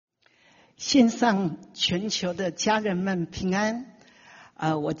线上全球的家人们平安。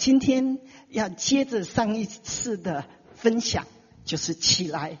我今天要接着上一次的分享，就是起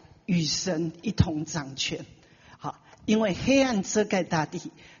来与神一同掌权。好，因为黑暗遮盖大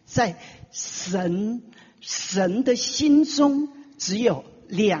地，在神的心中只有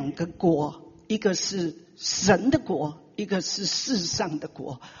两个国，一个是神的国，一个是世上的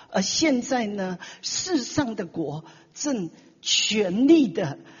国。而现在呢，世上的国正全力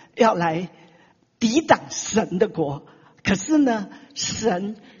的要来抵挡神的国，可是呢，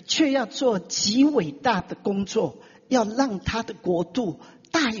神却要做极伟大的工作，要让他的国度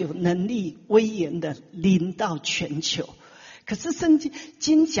大有能力威严的临到全球。可是圣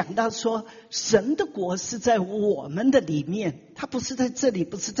经讲到说，神的国是在我们的里面，它不是在这里，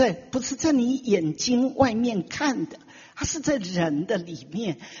不是在你眼睛外面看的，它是在人的里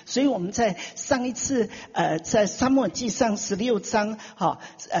面。所以我们在上一次在撒母耳记上16章，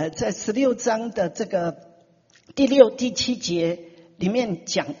在16章的这个第6、第7节里面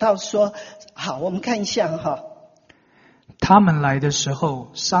讲到说，好，我们看一下哈。他们来的时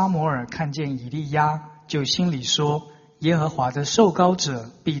候，撒母耳看见以利亚，就心里说，耶和华的受膏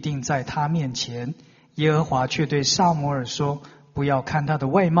者必定在他面前。耶和华却对撒母耳说，不要看他的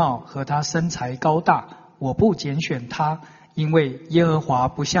外貌和他身材高大，我不拣选他，因为耶和华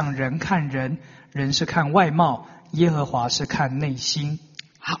不像人看人，人是看外貌，耶和华是看内心。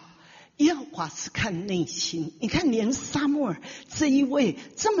好，耶和华是看内心。你看，连撒母耳这一位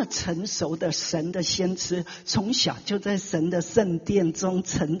这么成熟的神的先知，从小就在神的圣殿中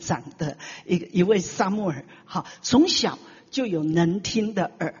成长的一位撒母耳，好，从小就有能听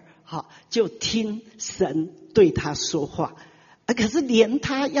的耳，好，就听神对他说话。可是连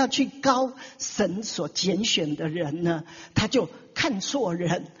他要去膏神所拣选的人呢，他就看错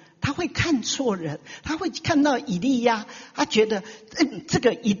人。他会看错人，他会看到以利亚，他觉得这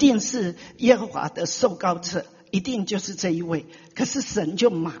个一定是耶和华的受膏者，一定就是这一位。可是神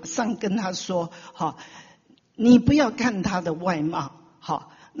就马上跟他说，好，你不要看他的外貌。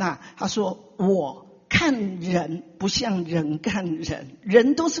好，那他说，我看人不像人看人，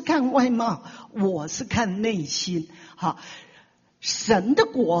人都是看外貌，我是看内心。好，神的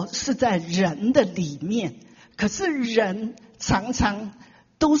国是在人的里面，可是人常常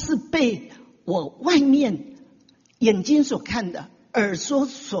都是被我外面眼睛所看的、耳朵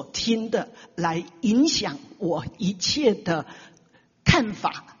所听的来影响我一切的看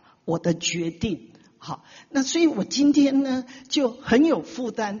法、我的决定。好，那所以我今天呢就很有负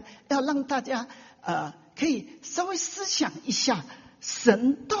担，要让大家可以稍微思想一下，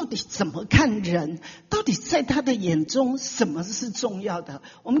神到底怎么看人？到底在他的眼中什么是重要的？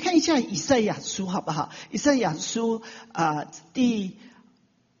我们看一下以赛亚书好不好？以赛亚书第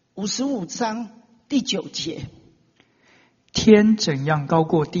55章第9节，天怎样高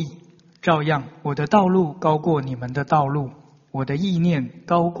过地，照样我的道路高过你们的道路，我的意念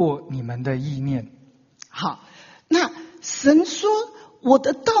高过你们的意念。好，那神说我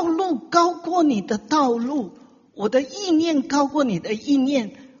的道路高过你的道路，我的意念高过你的意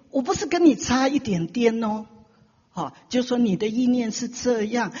念，我不是跟你差一点点哦。好，就说你的意念是这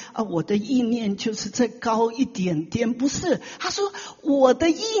样啊，我的意念就是再高一点点，不是。他说我的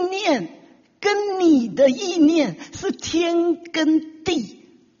意念跟你的意念是天跟地，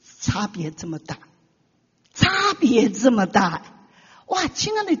差别这么大，差别这么大。哇，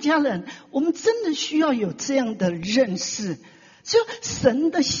亲爱的家人，我们真的需要有这样的认识，就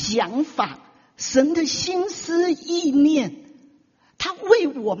神的想法，神的心思意念，他为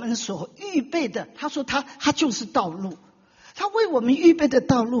我们所预备的，他说他就是道路，他为我们预备的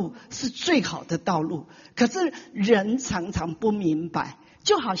道路是最好的道路。可是人常常不明白，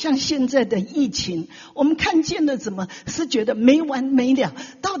就好像现在的疫情，我们看见了，怎么是觉得没完没了？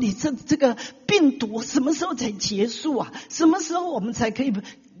到底这个病毒什么时候才结束啊？什么时候我们才可以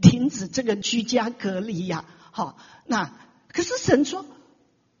停止这个居家隔离呀？好，那可是神说，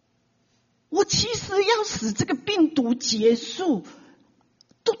我其实要使这个病毒结束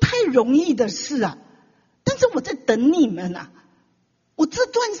都太容易的事啊，但是我在等你们啊，我这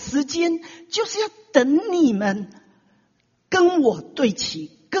段时间就是要等你们跟我对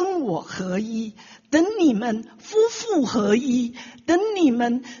齐，跟我合一，等你们夫妇合一，等你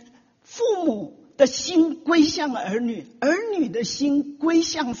们父母的心归向儿女，儿女的心归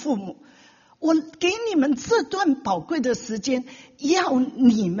向父母。我给你们这段宝贵的时间，要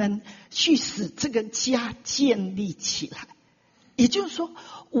你们去使这个家建立起来。也就是说，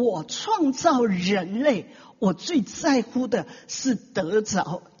我创造人类，我最在乎的是得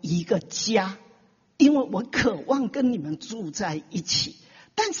着一个家，因为我渴望跟你们住在一起。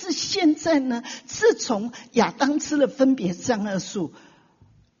但是现在呢，自从亚当吃了分别善恶树，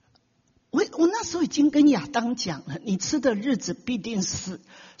我我那时候已经跟亚当讲了，你吃的日子必定死。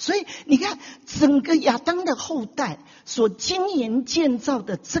所以你看，整个亚当的后代所经营建造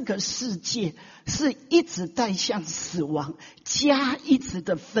的这个世界，是一直带向死亡，家一直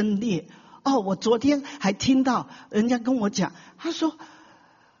的分裂。我昨天还听到人家跟我讲，他说哇，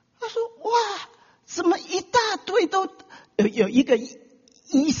怎么一大堆都有一个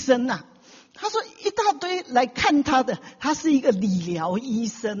医生啊，他说一大堆来看他的，他是一个理疗医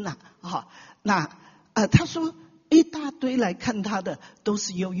生啊，他说一大堆来看他的都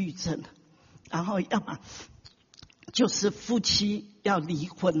是忧郁症，然后要么就是夫妻要离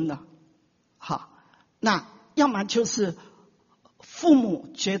婚了，那要么就是父母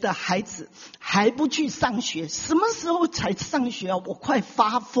觉得孩子还不去上学，什么时候才上学啊？我快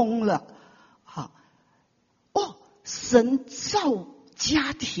发疯了。神造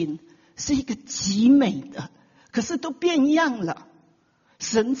家庭是一个极美的，可是都变样了。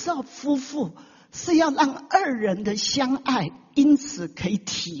神造夫妇是要让二人的相爱，因此可以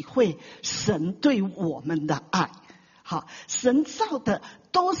体会神对我们的爱。神造的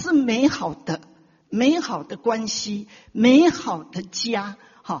都是美好的关系，美好的家，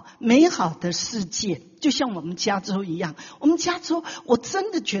美好的世界，就像我们加州一样。我们加州，我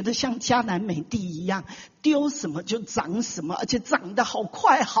真的觉得像迦南美地一样，丢什么就长什么，而且长得好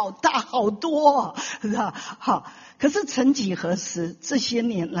快、好大、好多，是吧？可是曾几何时，这些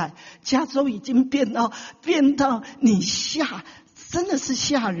年来，加州已经变到你真的是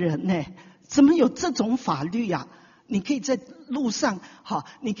吓人呢！怎么有这种法律啊？你可以在路上，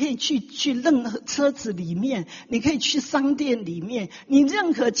你可以去任何车子里面，你可以去商店里面，你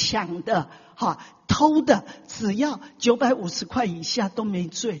任何抢的，偷的，只要950块以下都没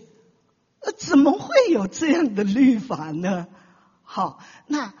罪。怎么会有这样的律法呢？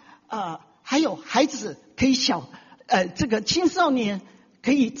那还有孩子可以这个青少年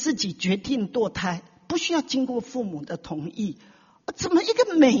可以自己决定堕胎，不需要经过父母的同意。怎么一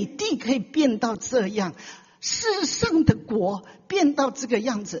个美地可以变到这样？世上的国变到这个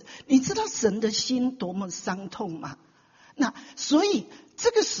样子，你知道神的心多么伤痛吗？那所以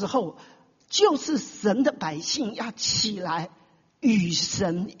这个时候，就是神的百姓要起来，与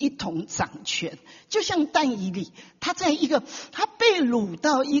神一同掌权。就像但以理，他被掳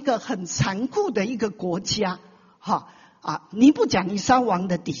到一个很残酷的一个国家，尼布甲尼撒王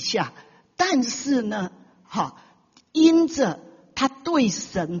的底下，但是呢，因着他对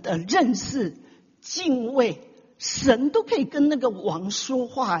神的认识、敬畏，神都可以跟那个王说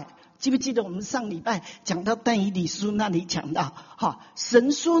话。记不记得我们上礼拜讲到但以理书那里讲到，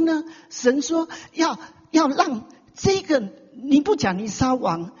神说呢，神说要让这个尼布甲尼撒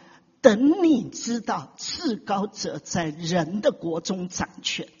王等你知道至高者在人的国中掌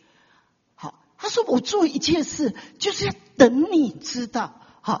权。他说我做一切事就是要等你知道，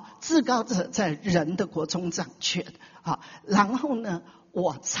至高者在人的国中掌权，然后呢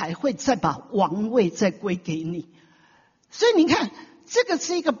我才会再把王位再归给你。所以你看，这个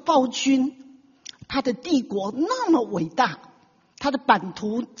是一个暴君，他的帝国那么伟大，他的版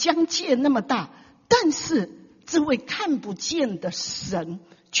图疆界那么大，但是这位看不见的神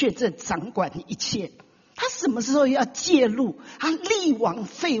却在掌管一切。他什么时候要介入，他立王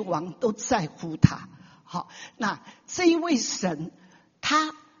废王都在乎他。那这一位神，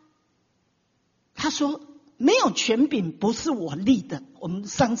他说没有权柄不是我立的。我们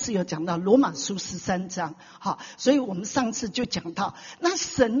上次有讲到罗马书13章，所以我们上次就讲到，那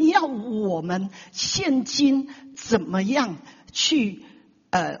神要我们现今怎么样去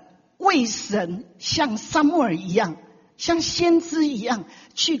为神像撒母耳一样，像先知一样，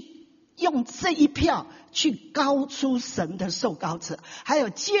去用这一票去高出神的受膏者，还有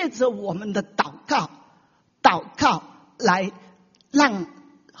借着我们的祷告来让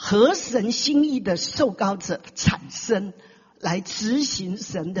合神心意的受膏者产生，来执行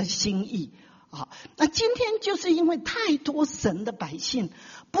神的心意。那今天就是因为太多神的百姓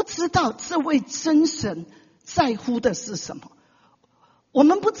不知道这位真神在乎的是什么。我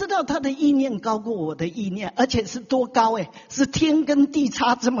们不知道他的意念高过我的意念，而且是多高是天跟地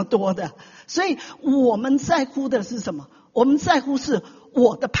差这么多的。所以我们在乎的是什么？我们在乎是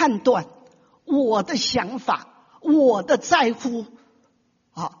我的判断，我的想法，我的在乎。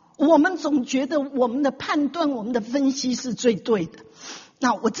我们总觉得我们的判断，我们的分析是最对的。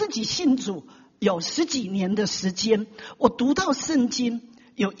那我自己信主有10几年的时间，我读到圣经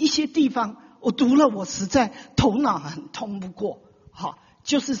有一些地方我读了，我实在头脑很通不过。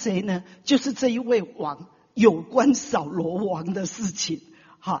就是谁呢？就是这一位王有关扫罗王的事情。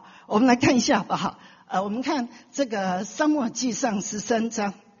我们来看一下吧。我们看这个撒母耳记上13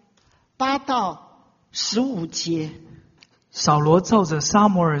章8到15节。扫罗照着撒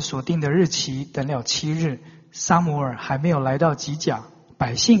母耳所定的日期等了7日，撒母耳还没有来到吉甲，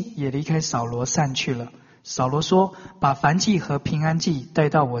百姓也离开扫罗散去了。扫罗说：把燔祭和平安祭带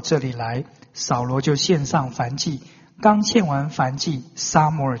到我这里来。扫罗就献上燔祭，刚献完燔祭，撒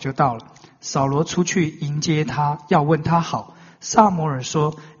母耳就到了。扫罗出去迎接他，要问他好。撒母耳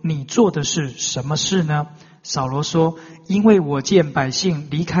说：你做的是什么事呢？扫罗说：因为我见百姓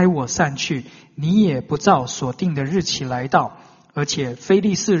离开我散去，你也不照所定的日期来到，而且非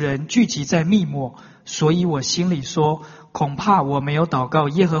利士人聚集在密抹，所以我心里说，恐怕我没有祷告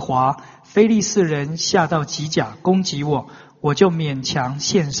耶和华，非利士人下到吉甲攻击我，我就勉强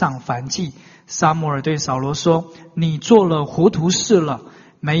献上燔祭。撒母耳对扫罗说：你做了糊涂事了，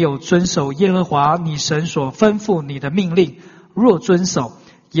没有遵守耶和华你神所吩咐你的命令。若遵守，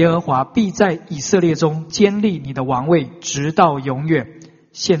耶和华必在以色列中坚立你的王位，直到永远。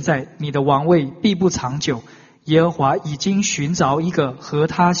现在你的王位必不长久，耶和华已经寻找一个合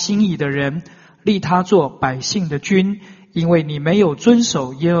他心意的人，立他做百姓的君，因为你没有遵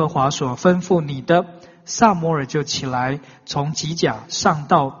守耶和华所吩咐你的。撒母耳就起来，从吉甲上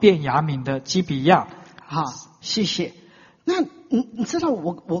到便雅悯的基比亚。好，谢谢。那你知道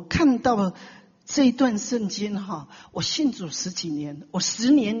我看到这一段圣经哈，我信主10几年，我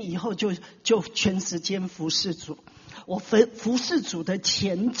10年以后就全时间服侍主。我服侍主的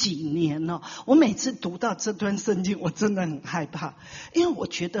前几年呢，我每次读到这段圣经，我真的很害怕，因为我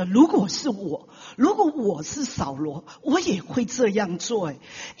觉得如果我是扫罗，我也会这样做。因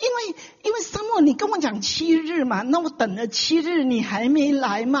为撒母耳你跟我讲7日嘛，那我等了7日你还没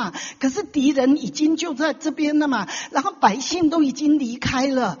来嘛，可是敌人已经就在这边了嘛，然后百姓都已经离开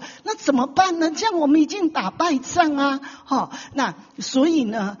了，那怎么办呢？这样我们已经打败仗啊，那所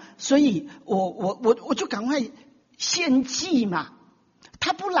以我就赶快献祭嘛，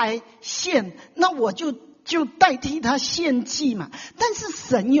他不来献，那我就代替他献祭嘛。但是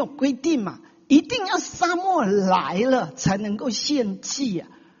神有规定嘛，一定要撒母耳来了才能够献祭啊。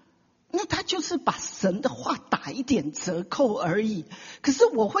那他就是把神的话打一点折扣而已。可是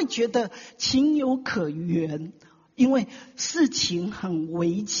我会觉得情有可原，因为事情很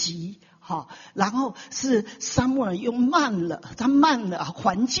危急。然后是撒母耳又慢了，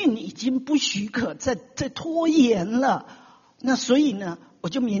环境已经不许可再拖延了，那所以呢，我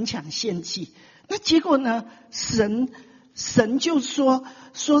就勉强献祭。那结果呢，神就说，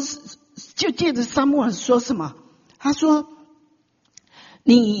就借着撒母耳说什么？他说：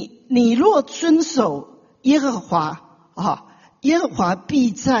你若遵守耶和华耶和华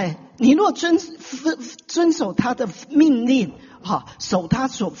必在；你若遵守他的命令。守他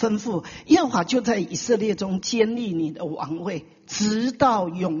所吩咐，耶和华就在以色列中坚立你的王位，直到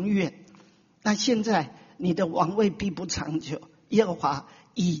永远。那现在你的王位必不长久，耶和华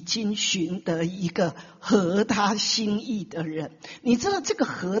已经寻得一个合他心意的人。你知道这个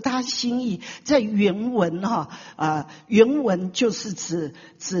合他心意在原文原文就是指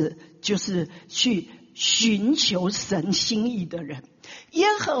就是去寻求神心意的人。耶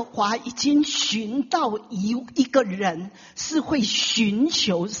和华已经寻到一个人是会寻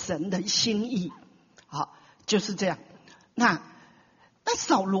求神的心意，就是这样。那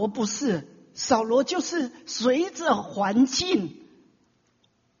扫罗不是，扫罗就是随着环境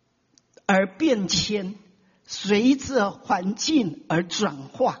而变迁，随着环境而转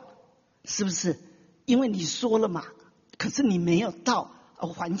化，是不是？因为你说了嘛，可是你没有到，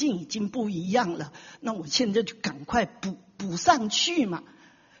环境已经不一样了，那我现在就赶快补上去嘛。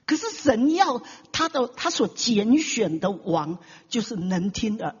可是神要他所拣选的王，就是能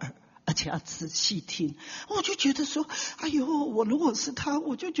听的耳，而且要仔细听。我就觉得说，哎呦，我如果是他，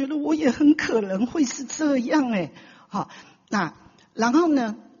我就觉得我也很可能会是这样那然后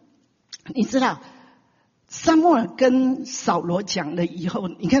呢，你知道撒母耳跟扫罗讲了以后，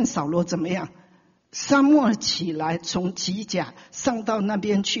你看扫罗怎么样？撒母耳起来从吉甲上到那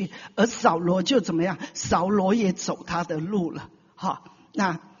边去，而扫罗就怎么样？扫罗也走他的路了。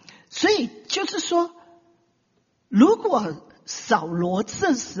那所以就是说，如果扫罗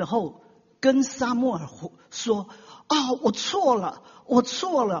这时候跟撒母耳说：我错了，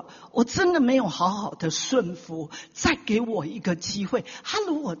我真的没有好好的顺服，再给我一个机会。他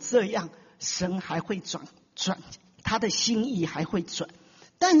如果这样，神还会转，他的心意还会转。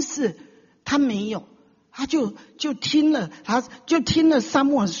但是他没有，他就听了撒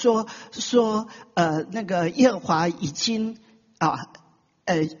母耳说那个耶和华已经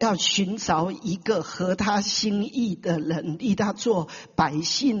要寻找一个合他心意的人，立他做百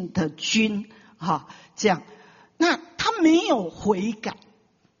姓的君，这样。那他没有悔改，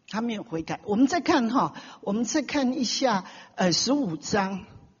我们再看一下15章，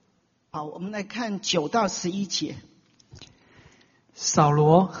我们来看9到11节。扫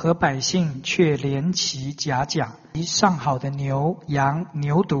罗和百姓却连其甲甲，上好的牛羊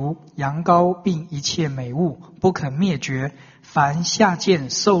牛犊羊羔，并一切美物不肯灭绝，凡下贱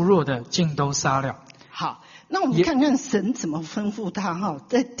瘦弱的尽都杀了。好，那我们看看神怎么吩咐他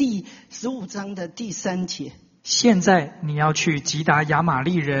在第15章的第3节。现在你要去击打亚玛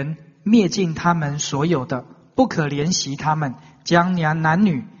利人，灭尽他们所有的，不可怜惜他们，将男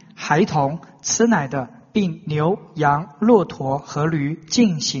女孩童吃奶的，并牛羊骆驼和驴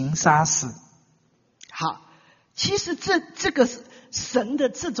尽行杀死。好，其实这个神的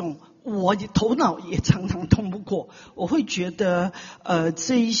这种，我头脑也常常通不过。我会觉得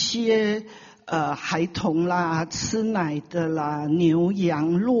这一些孩童啦、吃奶的啦、牛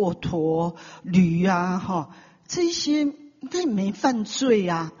羊骆驼驴啊这些他没犯罪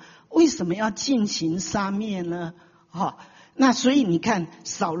啊，为什么要进行杀灭呢？那所以你看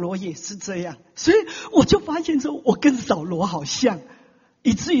扫罗也是这样，所以我就发现说我跟扫罗好像，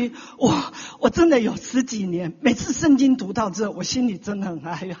以至于我真的有10几年，每次圣经读到这，我心里真的很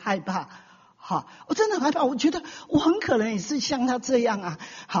害怕。我真的很害怕，我觉得我很可能也是像他这样啊。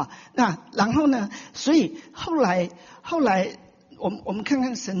好，那然后呢，所以后来我们看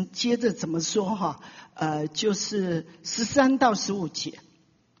看神接着怎么说就是13到15节。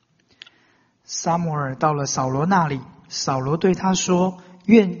撒母耳到了扫罗那里，扫罗对他说：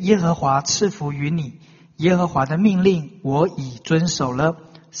愿耶和华赐福于你，耶和华的命令我已遵守了。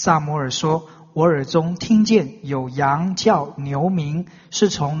撒母耳说：我耳中听见有羊叫牛鸣，是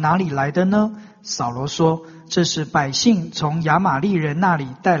从哪里来的呢？扫罗说：这是百姓从亚玛利人那里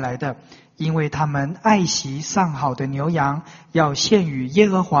带来的，因为他们爱惜上好的牛羊，要献与耶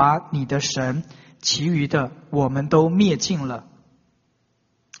和华你的神，其余的我们都灭尽了。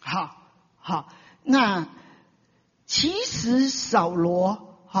好，那其实扫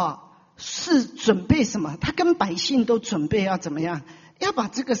罗是准备什么？他跟百姓都准备要怎么样？要把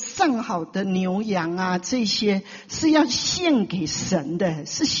这个上好的牛羊啊，这些是要献给神的，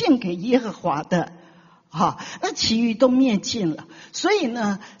是献给耶和华的。那其余都灭尽了。所以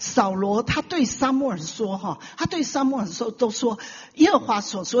呢，扫罗他对撒母耳说他对撒母耳都说耶和华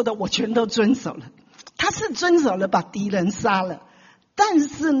所说的我全都遵守了。他是遵守了，把敌人杀了。但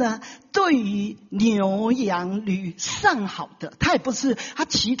是呢，对于牛羊驴上好的，他也不是，他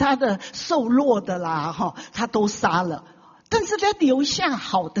其他的瘦弱的啦他都杀了。但是他留下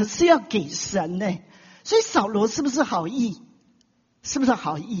好的是要给神呢。所以扫罗是不是好意？是不是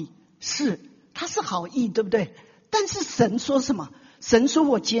好意？是，他是好意，对不对？但是神说什么？神说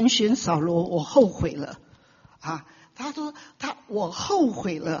我拣选扫罗，我后悔了他说我后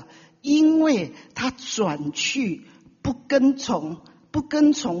悔了，因为他转去不跟从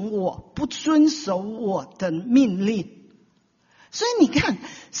我，不遵守我的命令。所以你看，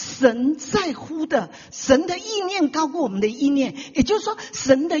神在乎的，神的意念高过我们的意念。也就是说，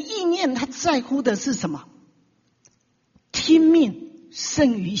神的意念他在乎的是什么？听命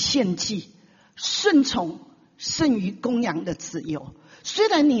胜于献祭，顺从胜于公羊的脂油。虽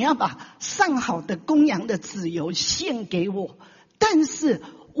然你要把上好的公羊的脂油献给我，但是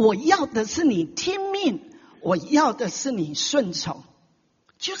我要的是你听命，我要的是你顺从，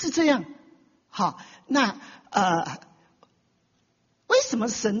就是这样。好，那为什么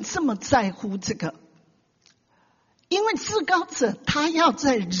神这么在乎这个？因为至高者他要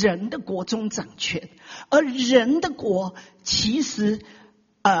在人的国中掌权，而人的国其实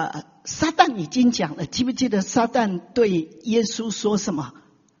撒旦已经讲了，记不记得撒旦对耶稣说什么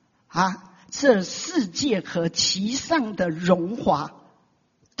这世界和其上的荣华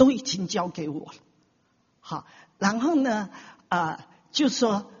都已经交给我了。好，然后呢就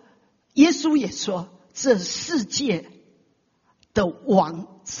说耶稣也说这世界的王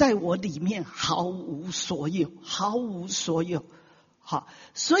在我里面毫无所有，毫无所有。好，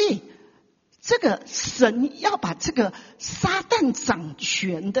所以这个神要把这个撒旦掌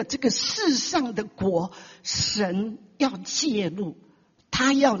权的这个世上的国，神要介入，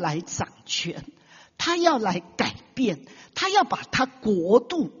他要来掌权，他要来改变，他要把他国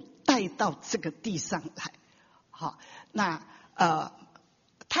度带到这个地上来。好，那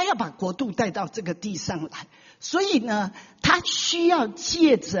他要把国度带到这个地上来，所以呢，他需要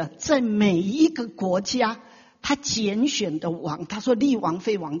借着在每一个国家他拣选的王，他说立王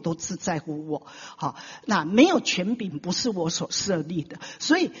废王都只在乎我。好，那没有权柄不是我所设立的，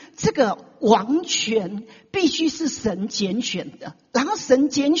所以这个王权必须是神拣选的，然后神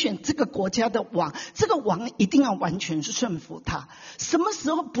拣选这个国家的王，这个王一定要完全顺服他。什么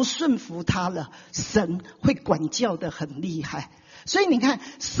时候不顺服他了，神会管教的很厉害。所以你看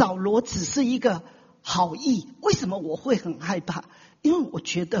扫罗只是一个好意，为什么我会很害怕？因为我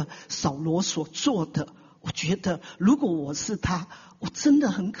觉得扫罗所做的我觉得如果我是他，我真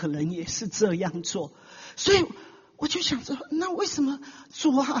的很可能也是这样做。所以我就想说，那为什么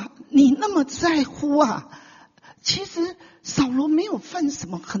主啊你那么在乎啊？其实扫罗没有犯什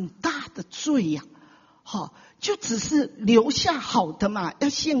么很大的罪呀，就只是留下好的嘛，要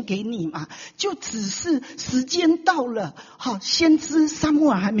献给你嘛，就只是时间到了，先知撒母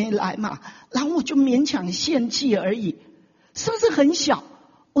耳还没来嘛，然后我就勉强献祭而已，是不是很小？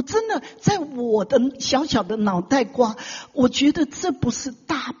我真的在我的小小的脑袋瓜，我觉得这不是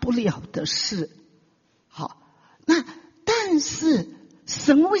大不了的事。好，那但是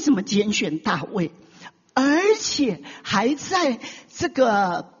神为什么拣选大卫，而且还在这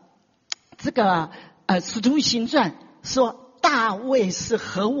个使徒行传说大卫是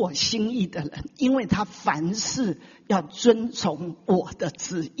合我心意的人，因为他凡事要遵从我的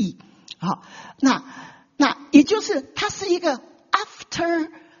旨意。好，那也就是他是一个 after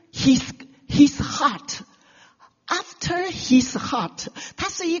his heart， 他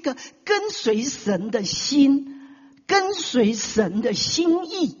是一个跟随神的心，跟随神的心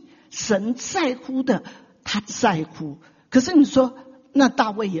意，神在乎的他在乎。可是你说那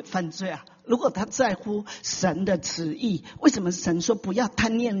大卫也犯罪啊？如果他在乎神的旨意，为什么神说不要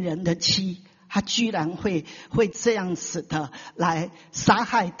贪恋人的妻？他居然会这样子的来杀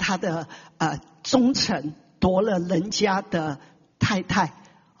害他的忠臣，夺了人家的太太。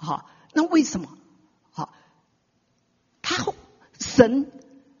好，那为什么？好，神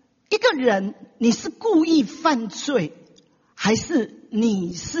一个人，你是故意犯罪，还是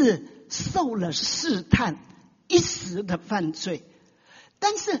你是受了试探一时的犯罪？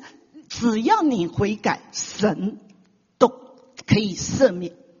但是只要你悔改，神都可以赦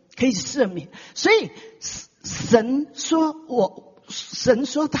免，可以赦免。所以神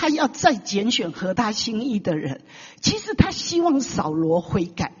说他要再拣选合他心意的人。其实他希望扫罗悔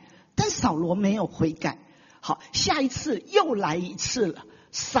改，但扫罗没有悔改。好，下一次又来一次了，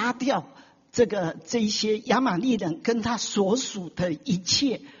杀掉这一些亚玛力人跟他所属的一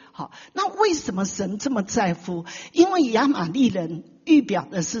切。好，那为什么神这么在乎？因为亚玛力人预表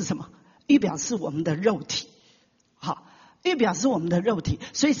的是什么？预表是我们的肉体。好，预表是我们的肉体，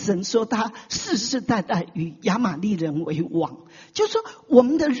所以神说他世世代代与亚玛力人为王，就是说我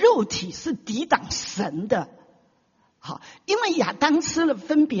们的肉体是抵挡神的。好，因为亚当吃了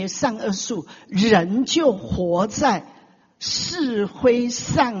分别善恶树，人就活在是非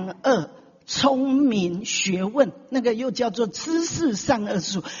善恶、聪明学问，那个又叫做知识善恶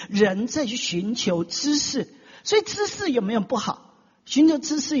树，人在寻求知识。所以知识有没有不好？寻求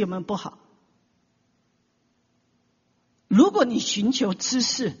知识有没有不好？如果你寻求知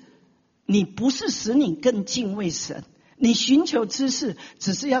识，你不是使你更敬畏神，你寻求知识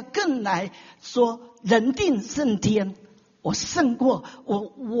只是要更来说人定胜天，我胜过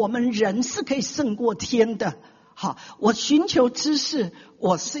我们人是可以胜过天的。好，我寻求知识，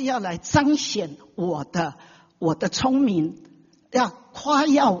我是要来彰显我的聪明，要夸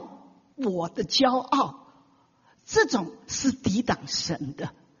耀我的骄傲，这种是抵挡神的。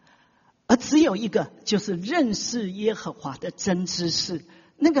而只有一个，就是认识耶和华的真知识。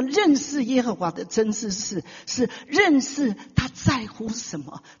那个认识耶和华的真知识，是认识他在乎什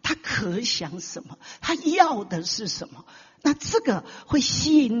么，他可想什么，他要的是什么。那这个会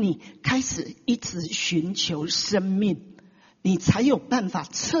吸引你开始一直寻求生命，你才有办法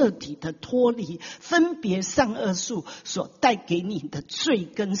彻底的脱离分别善恶树所带给你的罪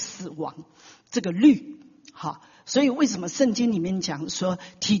跟死亡这个律。好，所以为什么圣经里面讲说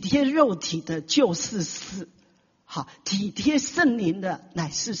体贴肉体的就是死，好，体贴圣灵的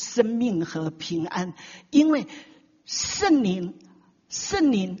乃是生命和平安。因为圣灵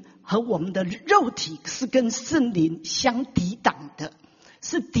和我们的肉体是跟圣灵相抵挡的，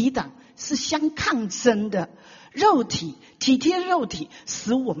是相抗争的。肉体体贴肉体，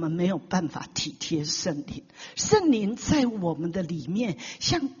使我们没有办法体贴圣灵。圣灵在我们的里面，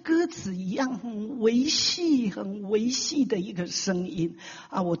像鸽子一样很微细的一个声音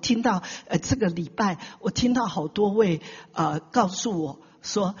啊！我听到这个礼拜，我听到好多位告诉我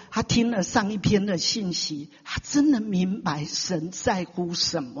说，他听了上一篇的信息，他真的明白神在乎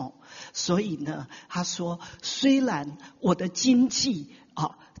什么。所以呢，他说，虽然我的经济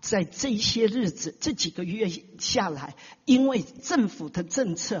在这些日子这几个月下来，因为政府的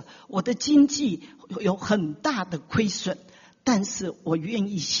政策，我的经济有很大的亏损，但是我愿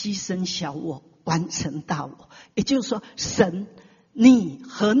意牺牲小我，完成大我。也就是说，神，你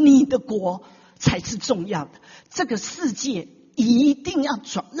和你的国才是重要的。这个世界一定要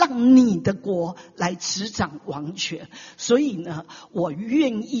让你的国来执掌王权。所以呢，我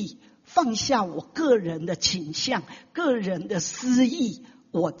愿意放下我个人的倾向、个人的私意，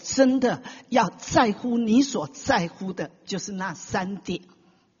我真的要在乎你所在乎的，就是那3点，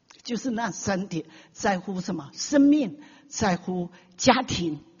在乎什么？生命，在乎家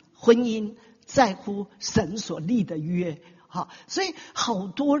庭、婚姻，在乎神所立的约。好，所以好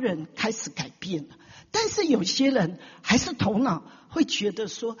多人开始改变了，但是有些人还是头脑会觉得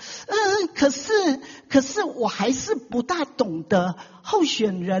说，可是我还是不大懂得候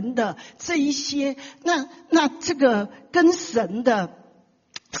选人的这一些，那这个跟神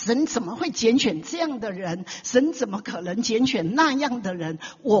怎么会拣选这样的人？神怎么可能拣选那样的人？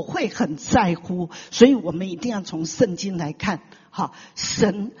我会很在乎，所以我们一定要从圣经来看，好，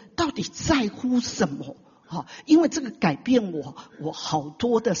神到底在乎什么？好，因为这个改变我好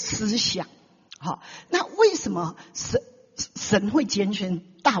多的思想。好，那为什么神会拣选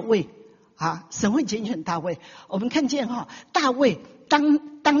大卫啊？神会拣选大卫。我们看见大卫当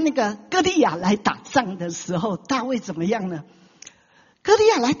那个歌利亚来打仗的时候，大卫怎么样呢？歌利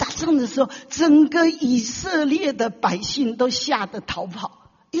亚来打仗的时候，整个以色列的百姓都吓得逃跑，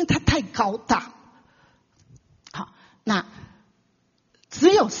因为他太高大。好，那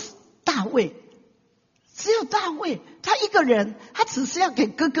只有大卫，他一个人，他只是要给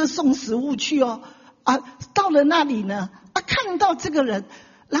哥哥送食物去到了那里呢，看到这个人，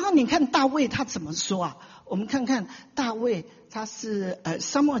然后你看大卫他怎么说啊？我们看看大卫，他是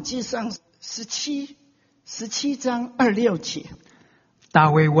撒母耳记上17章26节。大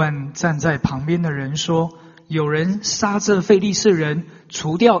卫问站在旁边的人说：有人杀这非利士人，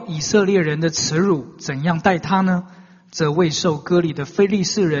除掉以色列人的耻辱，怎样待他呢？这未受割礼的非利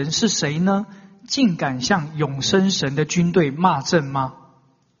士人是谁呢？竟敢向永生神的军队骂阵吗？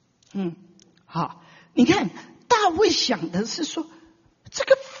好，你看大卫想的是说，这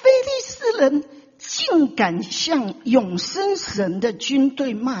个非利士人竟敢向永生神的军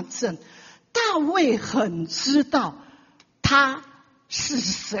队骂阵。大卫很知道他是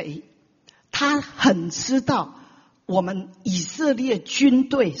谁，他很知道我们以色列军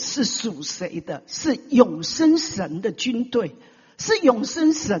队是属谁的，是永生神的军队，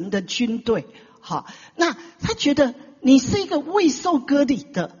好，那他觉得你是一个未受割礼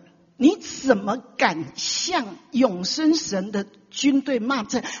的，你怎么敢向永生神的军队骂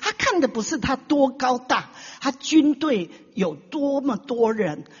阵？他看的不是他多高大，他军队有多么多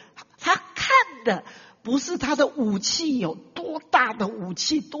人，他看的不是他的武器有多大的武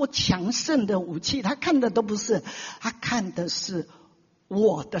器，多强盛的武器，他看的都不是，他看的是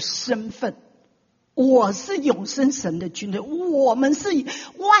我的身份。我是永生神的军队，我们是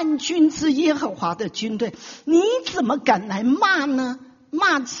万军之耶和华的军队，你怎么敢来骂呢？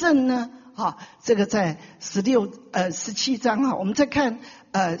骂阵呢？这个在17章我们再看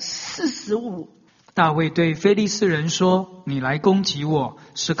45。大卫对非利士人说：你来攻击我，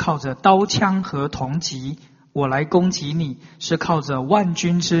是靠着刀枪和铜戟；我来攻击你，是靠着万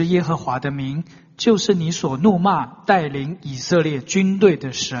军之耶和华的名，就是你所怒骂带领以色列军队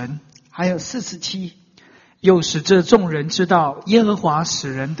的神。还有47，又使这众人知道耶和华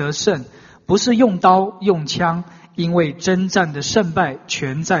使人得胜，不是用刀用枪，因为征战的胜败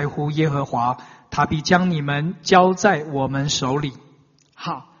全在乎耶和华，他必将你们交在我们手里。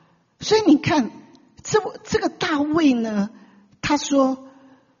好，所以你看这个大卫呢，他说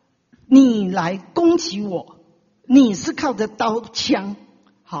你来攻击我，你是靠着刀枪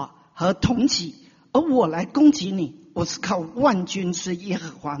和铜戟，而我来攻击你，我是靠万军之耶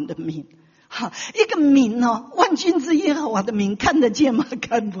和华的名。一个名万军之耶和华的名看得见吗？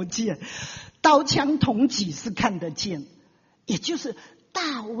看不见。刀枪铜戟是看得见，也就是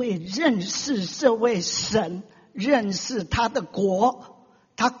大卫认识这位神，认识他的国，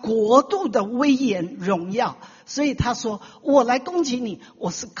他国度的威严荣耀，所以他说我来攻击你，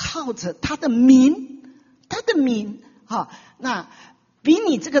我是靠着他的名，那比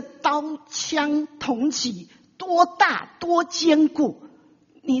你这个刀枪铜戟多大多坚固，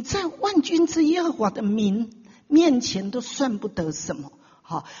你在万军之耶和华的名面前都算不得什么。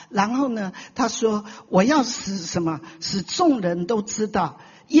然后呢，他说我要使什么？使众人都知道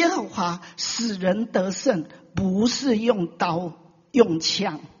耶和华使人得胜，不是用刀用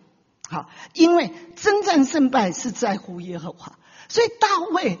枪。因为征战胜败是在乎耶和华，所以大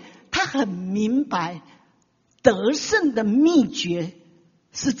卫他很明白得胜的秘诀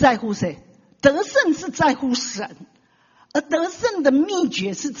是在乎谁？得胜是在乎神，而得胜的秘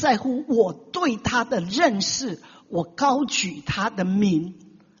诀是在乎我对他的认识，我高举他的名，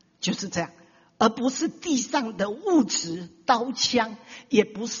就是这样，而不是地上的物质刀枪，也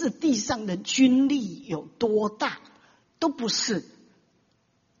不是地上的军力有多大，都不是。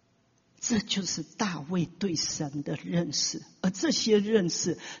这就是大卫对神的认识，而这些认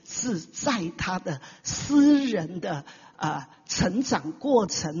识是在他的私人的成长过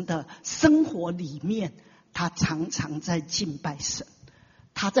程的生活里面，他常常在敬拜神。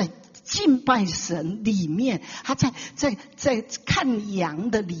他在敬拜神里面，他在看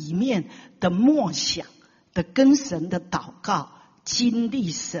羊的里面的默想的跟神的祷告，经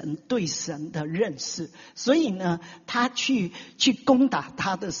历神对神的认识。所以呢，他去攻打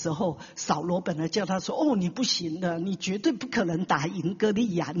他的时候，扫罗本来叫他说，哦，你不行的，你绝对不可能打赢歌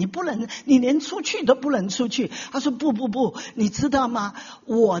利亚，你不能，你连出去都不能出去。他说不，你知道吗？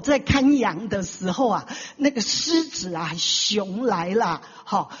我在看羊的时候啊，那个狮子啊，熊来了，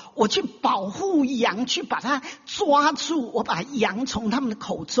我去保护羊，去把它抓住，我把羊从他们的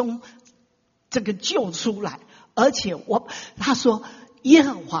口中这个救出来。而且他说耶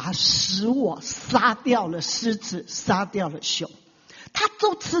和华使我杀掉了狮子，杀掉了熊。他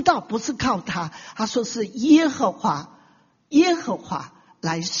都知道不是靠他，他说是耶和华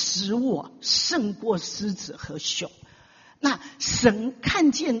来使我胜过狮子和熊。那神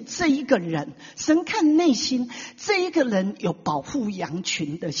看见这一个人，神看内心，这一个人有保护羊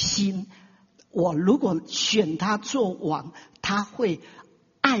群的心。我如果选他做王，他会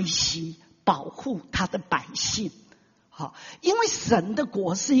爱惜保护他的百姓。好，因为神的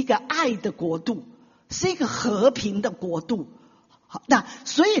国是一个爱的国度，是一个和平的国度。好，那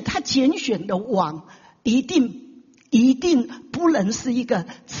所以他拣选的王一定不能是一个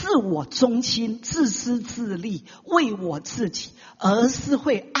自我中心、自私自利、为我自己，而是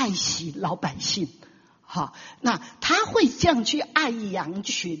会爱惜老百姓。好，那他会这样去爱羊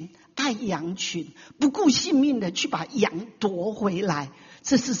群，不顾性命的去把羊夺回来，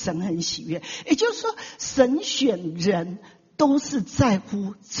这是神很喜悦。也就是说，神选人都是在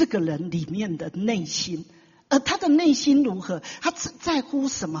乎这个人里面的内心。而他的内心如何，他在乎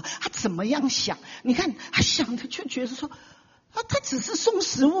什么，他怎么样想。你看他想的就觉得说，他只是送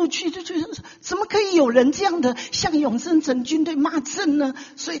食物去，就觉得怎么可以有人这样的向永生神军队骂阵呢？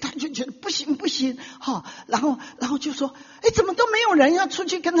所以他就觉得不行，然后就说，怎么都没有人要出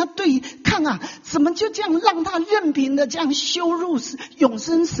去跟他对抗啊？怎么就这样让他任凭的这样羞辱永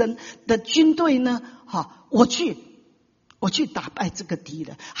生神的军队呢？我去打败这个敌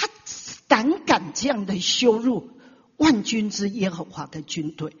人。他胆敢这样的羞辱万军之耶和华的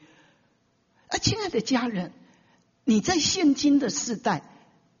军队。亲爱的家人，你在现今的世代，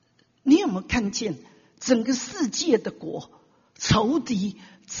你有没有看见整个世界的国仇敌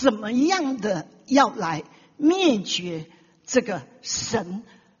怎么样的要来灭绝这个神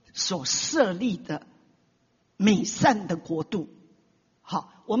所设立的美善的国度？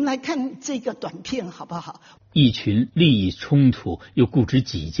好，我们来看这个短片好不好？一群利益冲突又固执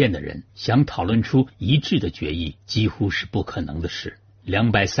己见的人想讨论出一致的决议，几乎是不可能的事。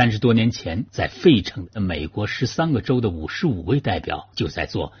230多年前，在费城的美国13个州的55位代表就在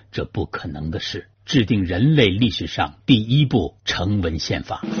做这不可能的事，制定人类历史上第一部成文宪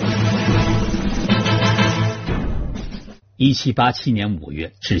法。1787年5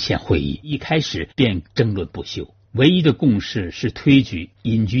月，制宪会议一开始便争论不休，唯一的共识是推举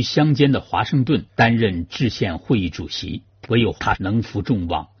隐居乡间的华盛顿担任制宪会议主席，唯有他能负众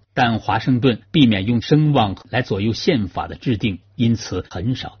望。但华盛顿避免用声望来左右宪法的制定，因此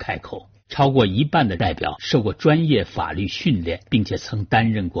很少开口。超过一半的代表受过专业法律训练，并且曾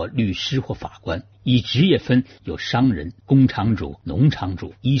担任过律师或法官。以职业分，有商人、工厂主、农场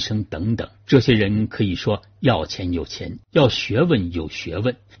主、医生等等。这些人可以说要钱有钱，要学问有学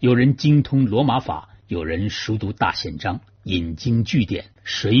问，有人精通罗马法，有人熟读大宪章，引经据典，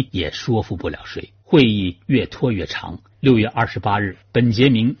谁也说服不了谁。会议越拖越长。6月28日，本杰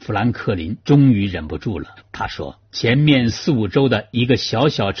明·富兰克林终于忍不住了。他说，前面4、5周的一个小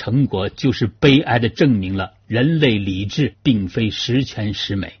小成果，就是悲哀地证明了人类理智并非十全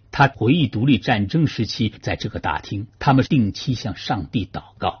十美。他回忆独立战争时期，在这个大厅，他们定期向上帝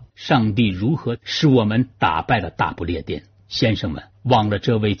祷告，上帝如何使我们打败了大不列颠。先生们，忘了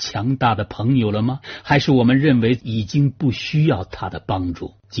这位强大的朋友了吗？还是我们认为已经不需要他的帮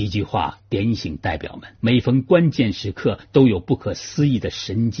助？几句话点醒代表们，每逢关键时刻都有不可思议的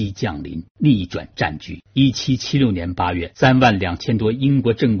神迹降临，逆转战局。1776年8月，32000多英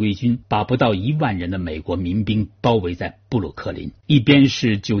国正规军把不到1万人的美国民兵包围在布鲁克林，一边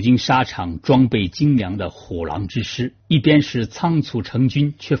是久经沙场装备精良的虎狼之师，一边是仓促成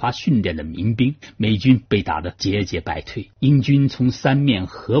军缺乏训练的民兵，美军被打得节节败退，英军从3面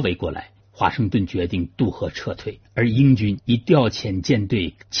合围过来。华盛顿决定渡河撤退，而英军以调遣舰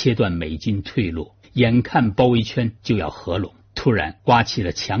队切断美军退路，眼看包围圈就要合拢，突然刮起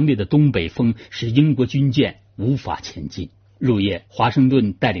了强烈的东北风，使英国军舰无法前进。入夜，华盛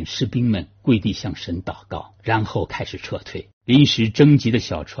顿带领士兵们跪地向神祷告，然后开始撤退。临时征集的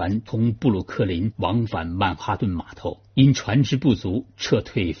小船从布鲁克林往返曼哈顿码头，因船只不足，撤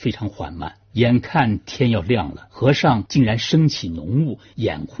退非常缓慢。眼看天要亮了，河上竟然升起浓雾，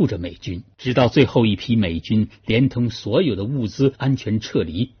掩护着美军。直到最后一批美军连同所有的物资安全撤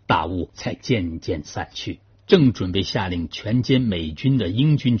离，大雾才渐渐散去。正准备下令全歼美军的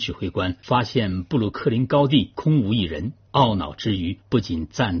英军指挥官发现布鲁克林高地空无一人，懊恼之余不仅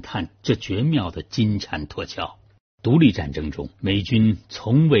赞叹这绝妙的金蝉脱壳。独立战争中，美军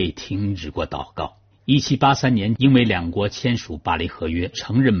从未停止过祷告。1783年，因为两国签署巴黎合约，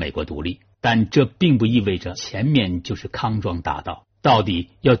承认美国独立，但这并不意味着前面就是康庄大道。到底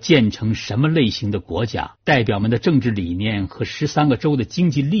要建成什么类型的国家，代表们的政治理念和13个州的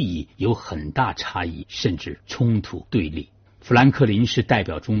经济利益有很大差异，甚至冲突对立。富兰克林是代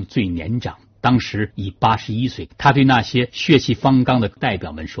表中最年长，当时已81岁。他对那些血气方刚的代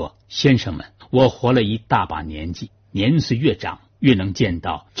表们说：先生们，我活了一大把年纪，年岁越长，越能见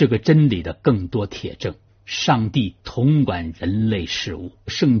到这个真理的更多铁证。上帝统管人类事物，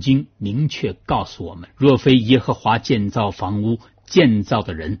圣经明确告诉我们，若非耶和华建造房屋，建造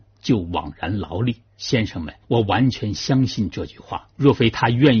的人就枉然劳力。先生们，我完全相信这句话。若非他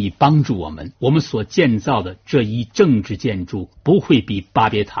愿意帮助我们，我们所建造的这一政治建筑不会比巴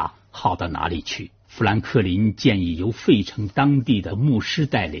别塔好到哪里去。富兰克林建议由费城当地的牧师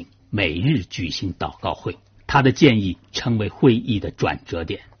带领，每日举行祷告会。他的建议成为会议的转折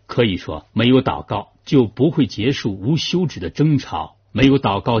点。可以说，没有祷告就不会结束无休止的争吵，没有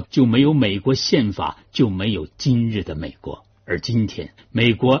祷告就没有美国宪法，就没有今日的美国。而今天，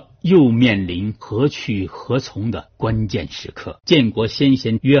美国又面临何去何从的关键时刻。建国先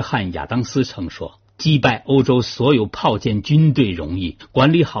贤约翰亚当斯曾说，击败欧洲所有炮舰军队容易，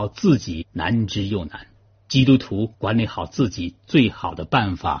管理好自己难之又难。基督徒管理好自己最好的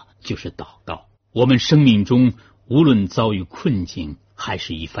办法就是祷告。我们生命中无论遭遇困境还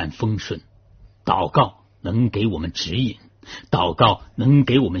是一帆风顺，祷告能给我们指引，祷告能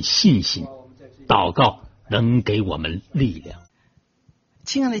给我们信心，祷告能给我们力量。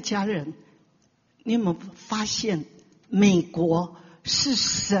亲爱的家人，你有没有发现美国是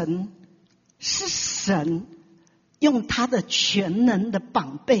神用他的全能的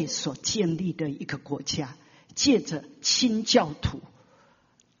膀臂所建立的一个国家，借着清教徒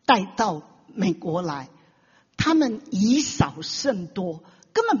带到美国来，他们以少胜多，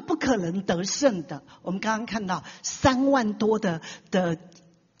根本不可能得胜的。我们刚刚看到3万多的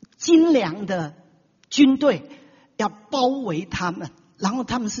精良的军队要包围他们，然后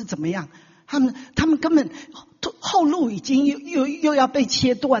他们是怎么样？他们根本后路已经又要被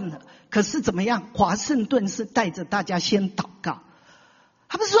切断了。可是怎么样？华盛顿是带着大家先祷告。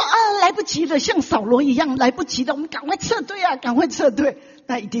他们说来不及了，像扫罗一样，来不及了，我们赶快撤退啊，赶快撤退。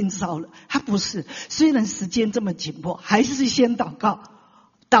那一定糟了。他不是，虽然时间这么紧迫，还是先祷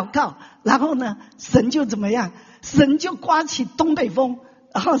告，然后呢，神就怎么样？神就刮起东北风，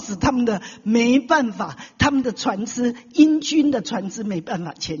然后使他们的没办法，他们的船只，英军的船只没办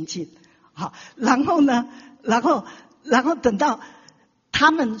法前进。好，然后呢，然后等到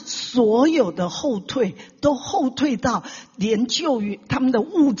他们所有的后退都后退到连救援他们的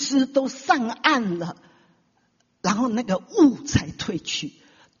物资都上岸了，然后那个雾才退去，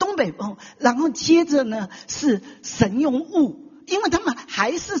东北风。然后接着呢，是神用雾，因为他们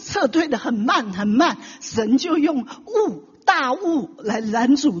还是撤退的很慢，神就用大雾来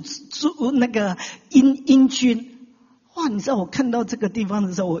拦阻那个英军。哇，你知道我看到这个地方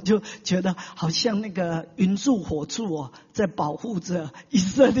的时候，我就觉得好像那个云柱火柱在保护着以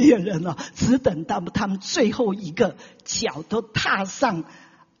色列人只等到他们最后一个脚都踏上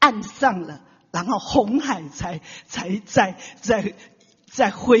岸上了，然后红海才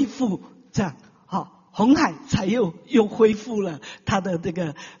再恢复，这样红海才又恢复了它的这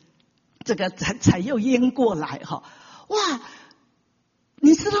个才又淹过来哇，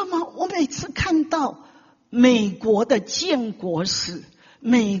你知道吗？我每次看到美国的建国史，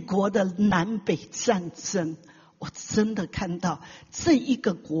美国的南北战争，我真的看到这一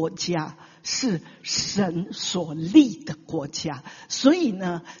个国家是神所立的国家。所以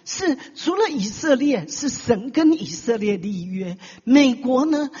呢，是除了以色列是神跟以色列立约，美国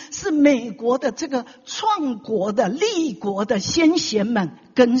呢是美国的这个创国的立国的先贤们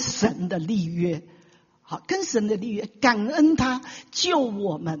跟神的立约。好，跟神的立约，感恩他救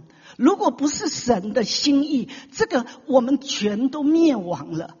我们。如果不是神的心意，这个我们全都灭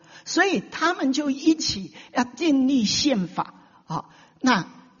亡了。所以他们就一起要订立宪法。好，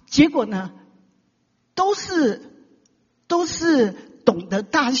那结果呢，都是懂得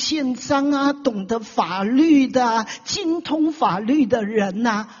大宪章啊，懂得法律的啊，精通法律的人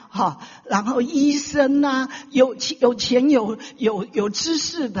呐，然后医生啊，有钱有知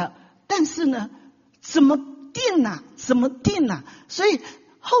识的，但是呢，怎么定啊？所以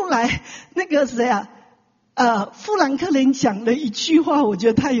后来那个谁啊，富兰克林讲了一句话，我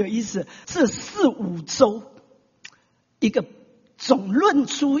觉得太有意思。这4-5周，一个总论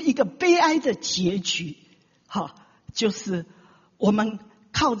出一个悲哀的结局，就是我们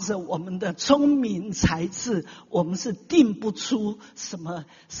靠着我们的聪明才智，我们是定不出什么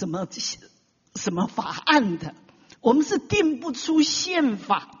法案的，我们是定不出宪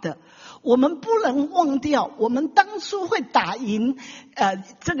法的。我们不能忘掉，我们当初会打赢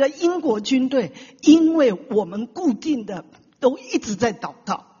这个英国军队，因为我们固定的都一直在祷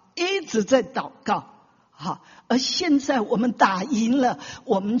告。而现在我们打赢了，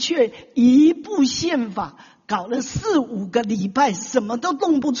我们却一部宪法搞了4-5个礼拜，什么都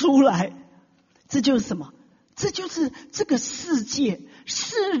弄不出来。这就是什么？这就是这个世界，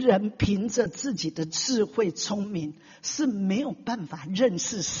世人凭着自己的智慧聪明是没有办法认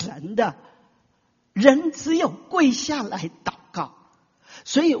识神的，人只有跪下来祷告。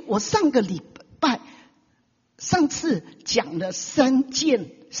所以我上次讲了3件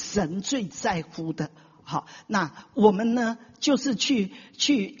神最在乎的。好，那我们呢，就是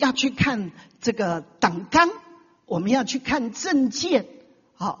要去看这个党纲，我们要去看政见。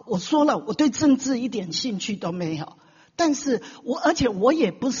好，我说了，我对政治一点兴趣都没有，但是而且我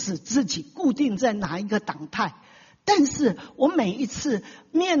也不使自己固定在哪一个党派，但是我每一次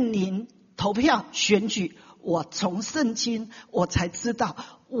面临投票选举，我从圣经我才知道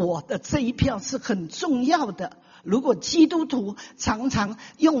我的这一票是很重要的。如果基督徒常常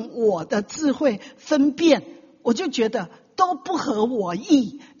用我的智慧分辨，我就觉得都不合我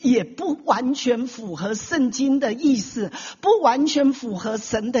意，也不完全符合圣经的意思，不完全符合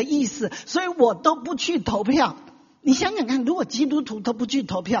神的意思，所以我都不去投票。你想想看，如果基督徒都不去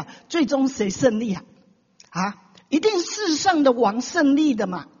投票，最终谁胜利啊？一定世上的王胜利的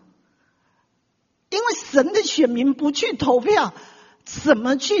嘛。因为神的选民不去投票，怎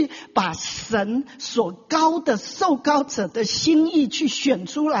么去把神所高的受膏者的心意去选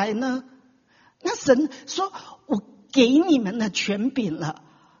出来呢？那神说，我给你们的权柄了，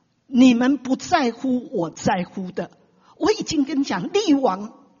你们不在乎我在乎的。我已经跟你讲，立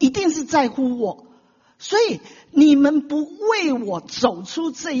王一定是在乎我，所以你们不为我走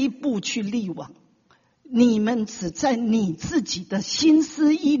出这一步去立王，你们只在你自己的心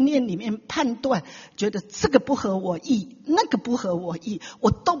思意念里面判断，觉得这个不合我意，那个不合我意，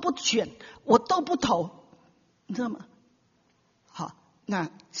我都不选，我都不投，你知道吗？好，那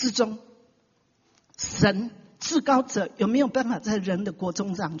之中神至高者有没有办法在人的国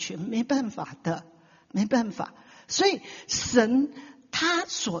中掌权？没办法的，没办法。所以神他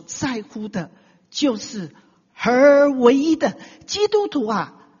所在乎的就是合而为一的基督徒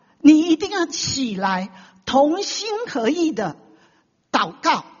啊，你一定要起来同心合意的祷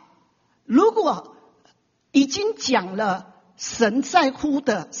告。如果已经讲了神在乎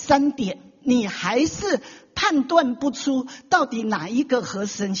的3点，你还是判断不出到底哪一个合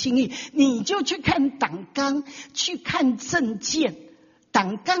神心意，你就去看党纲，去看政见。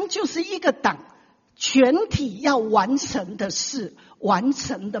党纲就是一个党全体要完成的事，完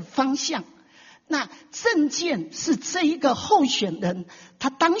成的方向。那政见是这一个候选人他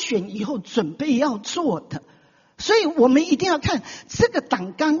当选以后准备要做的，所以我们一定要看这个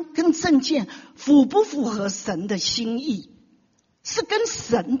党纲跟政见符不符合神的心意，是跟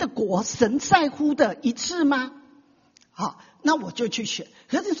神的国神在乎的一致吗？好，那我就去选。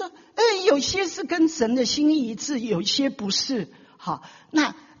可是说有些是跟神的心意一致，有些不是。好，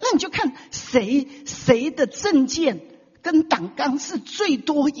那你就看谁的政见跟党纲是最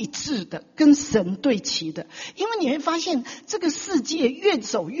多一致的，跟神对齐的。因为你会发现这个世界越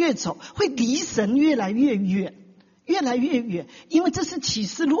走会离神越来越远，越来越远。因为这是启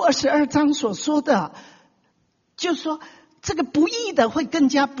示录22章所说的，就是说这个不义的会更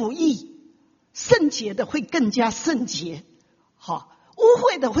加不义，圣洁的会更加圣洁，好，污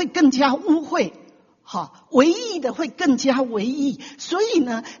秽的会更加污秽，好，唯义的会更加唯义。所以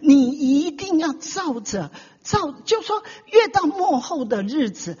呢，你一定要就说越到末后的日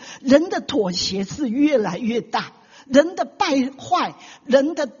子，人的妥协是越来越大，人的败坏，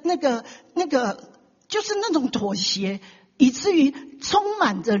人的那个就是那种妥协，以至于充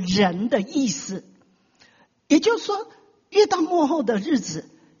满着人的意思。也就是说，越到末后的日子，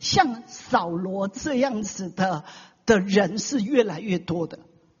像扫罗这样子的人是越来越多的。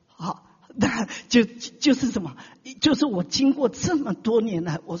好，那就是什么？就是我经过这么多年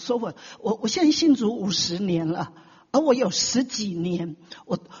来，我说我现在信主50年了，而我有10几年，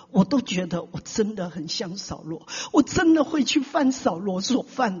我都觉得我真的很像扫罗，我真的会去犯扫罗所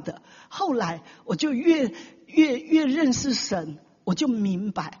犯的。后来我就越认识神，我就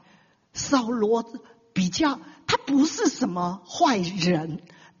明白扫罗他不是什么坏人，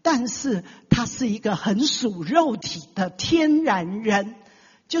但是他是一个很属肉体的天然人，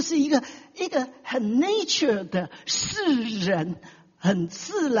就是一个很 nature 的世人，很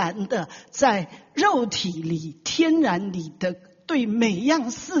自然的在肉体里天然里的对每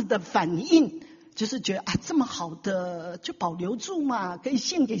样事的反应，就是觉得这么好的就保留住嘛，可以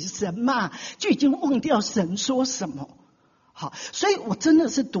献给神嘛，就已经忘掉神说什么。好，所以我真的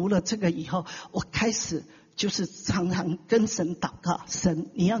是读了这个以后，我开始就是常常跟神祷告，神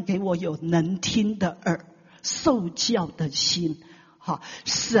你要给我有能听的耳，受教的心。好，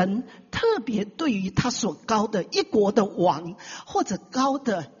神特别对于他所高的一国的王，或者高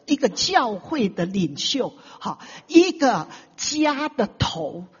的一个教会的领袖，好，一个家的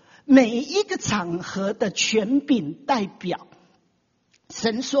头，每一个场合的权柄代表，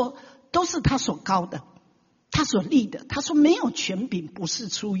神说都是他所高的，他所立的。他说没有权柄不是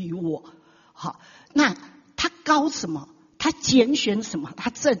出于我。好，那他高什么？他拣选什么？他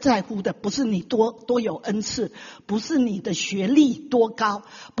在乎的不是你多有恩赐，不是你的学历多高，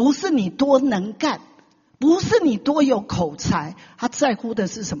不是你多能干，不是你多有口才，他在乎的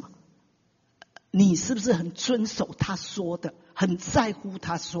是什么？你是不是很遵守他说的，很在乎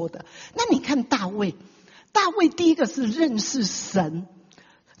他说的？那你看大卫第一个是认识神，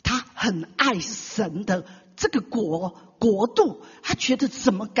他很爱神的这个国度，他觉得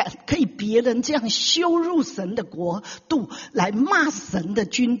怎么可以别人这样羞辱神的国度，来骂神的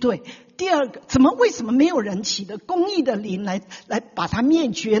军队？第二个，为什么没有人起了公义的灵来把他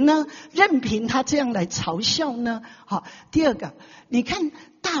灭绝呢？任凭他这样来嘲笑呢？好，第二个，你看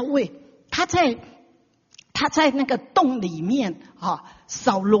大卫，他在那个洞里面，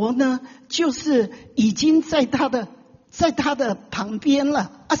扫罗呢，就是已经在他的旁边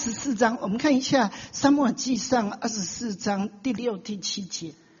了。24章，我们看一下撒母耳记上24章第6、第7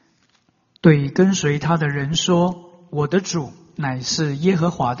节。对跟随他的人说：我的主乃是耶和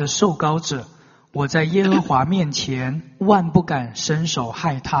华的受膏者，我在耶和华面前万不敢伸手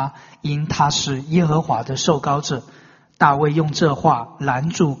害他，因他是耶和华的受膏者。大卫用这话拦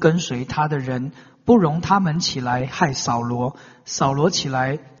住跟随他的人，不容他们起来害扫罗。扫罗起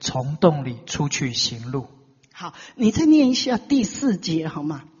来从洞里出去行路。好，你再念一下第4节好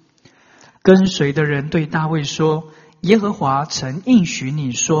吗？跟随的人对大卫说：耶和华曾应许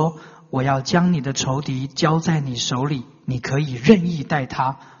你说，我要将你的仇敌交在你手里，你可以任意待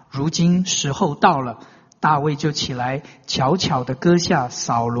他。如今时候到了。大卫就起来，悄悄地割下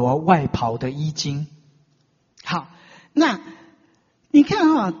扫罗外袍的衣襟。好，那你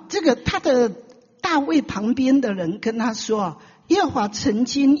看这个他的大卫旁边的人跟他说：耶和华曾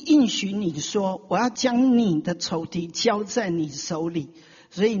经应许你说，我要将你的仇敌交在你手里，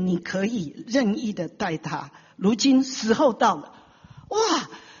所以你可以任意的待他。如今时候到了。哇，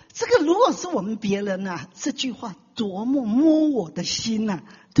这个如果是我们别人这句话多么摸我的心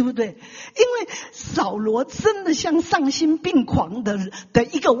对不对？因为扫罗真的像丧心病狂的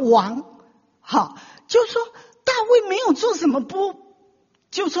一个王。好，就是说大卫没有做什么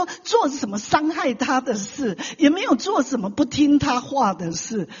就是说做什么伤害他的事，也没有做什么不听他话的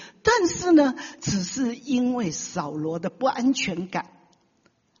事，但是呢，只是因为扫罗的不安全感。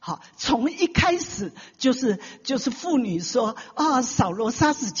好，从一开始就是妇女说扫罗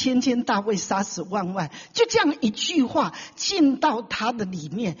杀死千千，大卫杀死万万，就这样一句话进到他的里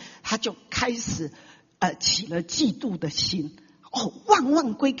面，他就开始起了嫉妒的心。万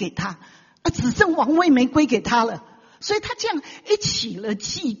万归给他，只剩王位没归给他了。所以他这样一起了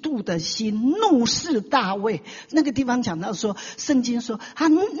嫉妒的心，怒视大卫。那个地方讲到说，圣经说他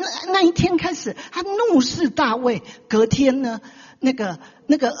那一天开始，他怒视大卫。隔天呢，那个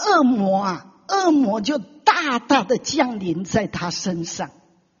恶魔就大大的降临在他身上，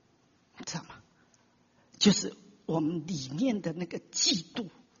你知道吗？就是我们里面的那个嫉妒、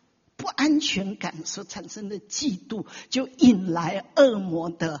不安全感所产生的嫉妒，就引来恶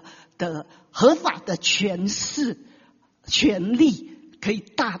魔的合法的权力可以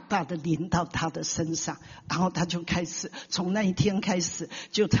大大的临到他的身上，然后他就开始从那一天开始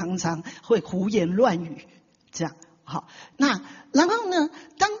就常常会胡言乱语，这样。好，那然后呢，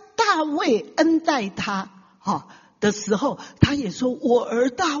当大卫恩待他的时候，他也说：我儿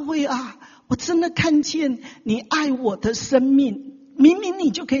大卫我真的看见你爱我的生命，明明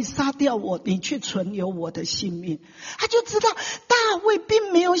你就可以杀掉我，你却存留我的性命。他就知道大卫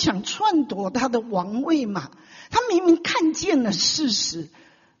并没有想篡夺他的王位嘛，他明明看见了事实，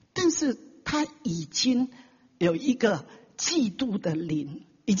但是他已经有一个嫉妒的灵，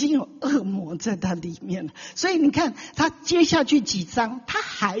已经有恶魔在他里面了。所以你看他接下去几章，他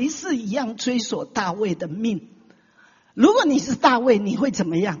还是一样追索大卫的命。如果你是大卫，你会怎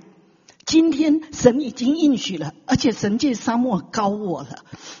么样？今天神已经应许了，而且神借撒母耳膏我了，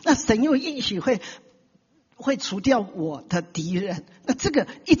那神又应许会除掉我的敌人，那这个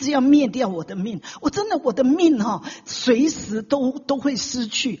一直要灭掉我的命，我的命随时都会失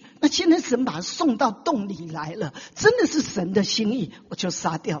去。那现在神把他送到洞里来了，真的是神的心意，我就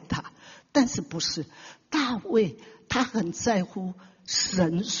杀掉他。但是不是大卫，他很在乎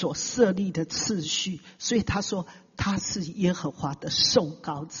神所设立的次序，所以他说他是耶和华的受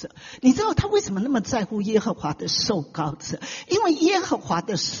膏者。你知道他为什么那么在乎耶和华的受膏者？因为耶和华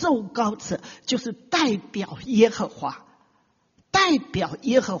的受膏者就是代表耶和华，代表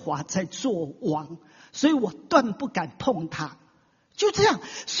耶和华在做王，所以我断不敢碰他。就这样，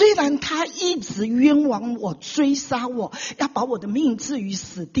虽然他一直冤枉我，追杀我，要把我的命置于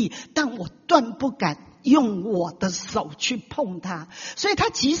死地，但我断不敢用我的手去碰他。所以他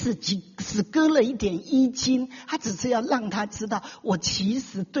即使只割了一点衣襟，他只是要让他知道我其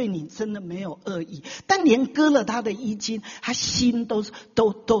实对你真的没有恶意。但连割了他的衣襟，他心都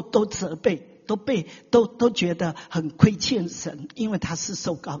责备，都觉得很亏欠神，因为他是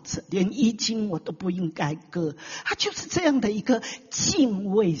受膏者，连衣襟我都不应该割。他就是这样的一个敬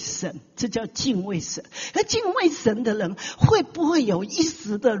畏神，这叫敬畏神。而敬畏神的人会不会有一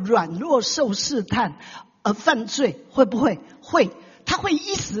时的软弱受试探而犯罪？会不会？会。他会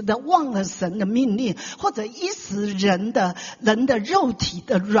一时的忘了神的命令，或者一时人的肉体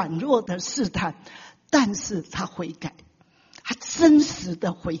的软弱的试探，但是他悔改，他真实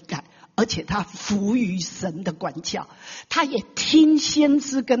的悔改，而且他服于神的管教，他也听先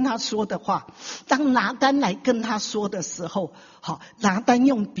知跟他说的话。当拿单来跟他说的时候，拿单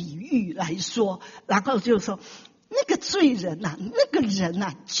用比喻来说，然后就说那个罪人啊，那个人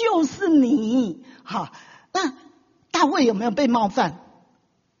啊，就是你。那大卫有没有被冒犯？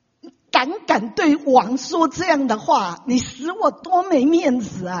敢对王说这样的话，你使我多没面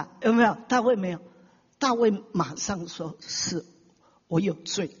子啊！有没有？大卫没有，大卫马上说是我有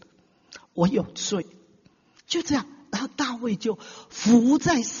罪，我有罪，就这样。然后大卫就服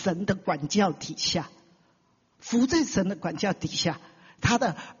在神的管教底下，服在神的管教底下。他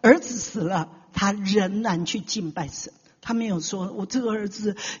的儿子死了，他仍然去敬拜神。他没有说我这个儿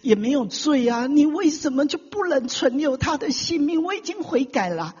子也没有罪啊，你为什么就不能存留他的性命？我已经悔改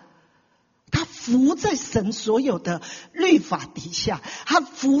了。他服在神所有的律法底下，他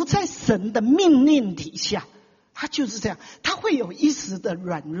服在神的命令底下，他就是这样。他会有一时的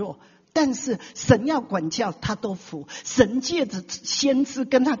软弱，但是神要管教他都服，神借着先知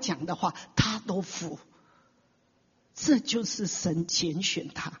跟他讲的话他都服。这就是神拣选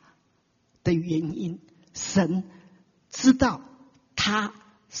他的原因。神知道他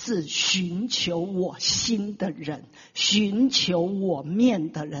是寻求我心的人，寻求我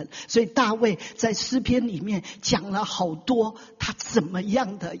面的人。所以大卫在诗篇里面讲了好多他怎么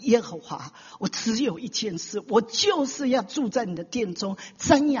样的耶和华，我只有一件事，我就是要住在你的殿中，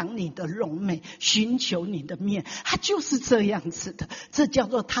瞻仰你的荣美，寻求你的面。他就是这样子的，这叫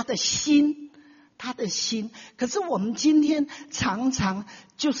做他的心。他的心。可是我们今天常常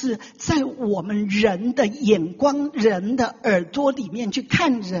就是在我们人的眼光、人的耳朵里面去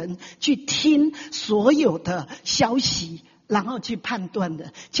看人，去听所有的消息，然后去判断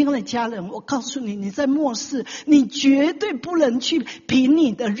的。亲爱的家人，我告诉你，你在末世，你绝对不能去凭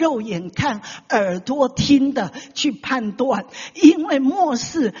你的肉眼看、耳朵听的去判断，因为末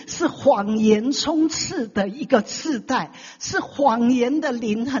世是谎言充斥的一个世代，是谎言的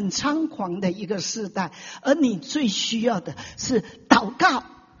灵很猖狂的一个世代。而你最需要的是祷告。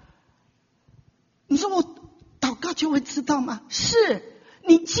你说我祷告就会知道吗？是。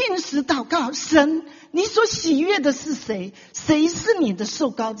你禁食祷告，神你所喜悦的是谁？谁是你的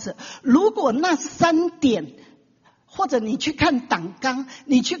受膏者？如果那3点，或者你去看党纲，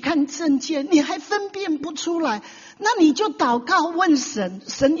你去看证件，你还分辨不出来，那你就祷告问神，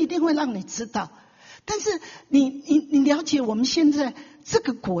神一定会让你知道。但是你了解我们现在这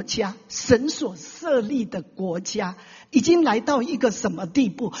个国家，神所设立的国家已经来到一个什么地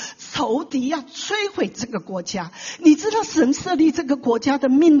步？仇敌要摧毁这个国家。你知道神设立这个国家的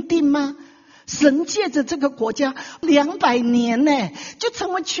命定吗？神借着这个国家200年就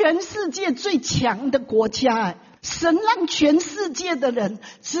成为全世界最强的国家。神让全世界的人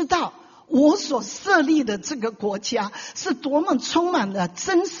知道我所设立的这个国家是多么充满了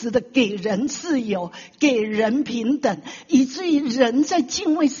真实的给人自由，给人平等，以至于人在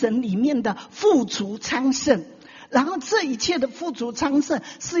敬畏神里面的富足昌盛。然后这一切的富足昌盛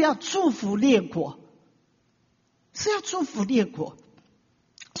是要祝福列国。是要祝福列国。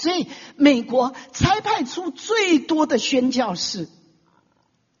所以美国差派出最多的宣教士，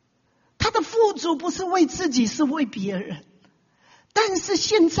他的富足不是为自己，是为别人。但是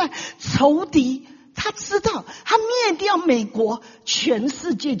现在仇敌他知道，他灭掉美国，全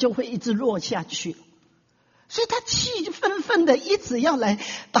世界就会一直落下去，所以他气愤愤的一直要来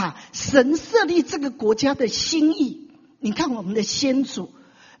把神设立这个国家的心意。你看我们的先祖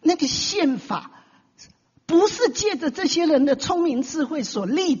那个宪法，不是借着这些人的聪明智慧所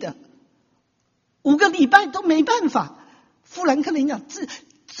立的，5个礼拜都没办法。富兰克林讲，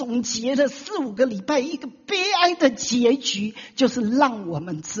总结了4-5个礼拜，一个悲哀的结局，就是让我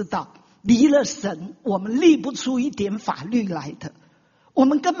们知道，离了神，我们立不出一点法律来的。我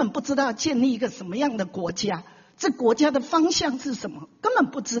们根本不知道建立一个什么样的国家，这国家的方向是什么，根本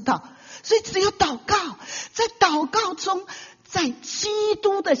不知道。所以只有祷告，在祷告中，在基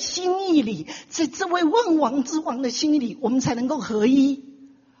督的心意里，在这位万王之王的心意里，我们才能够合一。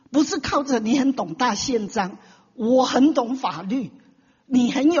不是靠着你很懂大宪章，我很懂法律，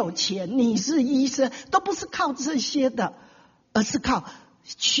你很有钱，你是医生，都不是靠这些的，而是靠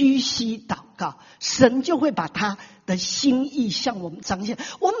屈膝祷告，神就会把他的心意向我们彰显，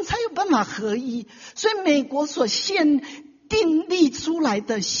我们才有办法合一。所以美国所订立出来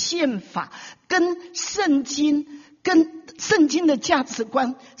的宪法跟圣经的价值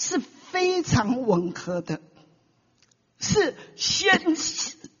观是非常吻合的，是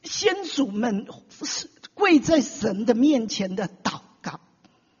先祖们跪在神的面前的祷告。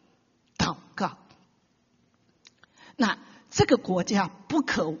那这个国家不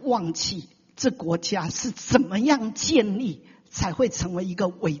可忘记，这国家是怎么样建立才会成为一个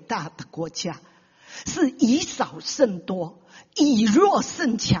伟大的国家，是以少胜多，以弱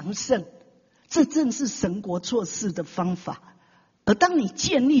胜强盛，这正是神国做事的方法。而当你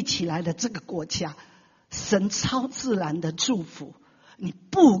建立起来的这个国家，神超自然的祝福，你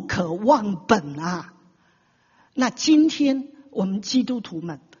不可忘本啊。那今天我们基督徒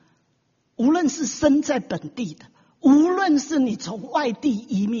们，无论是生在本地的，无论是你从外地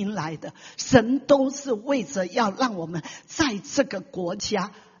移民来的，神都是为着要让我们在这个国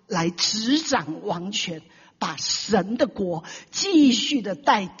家来执掌王权，把神的国继续的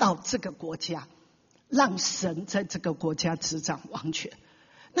带到这个国家，让神在这个国家执掌王权。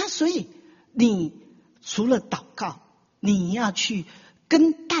那所以你除了祷告，你要去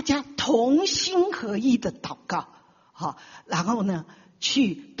跟大家同心合一的祷告，好，然后呢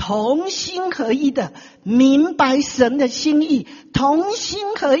去同心合一的明白神的心意，同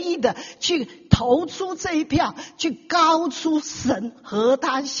心合一的去投出这一票，去高出神和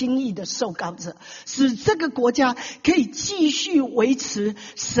他心意的受膏者，使这个国家可以继续维持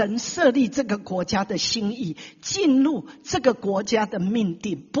神设立这个国家的心意，进入这个国家的命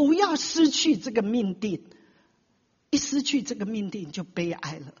定，不要失去这个命定。一失去这个命定就悲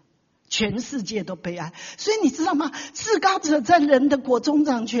哀了，全世界都悲哀。所以你知道吗？至高者在人的国中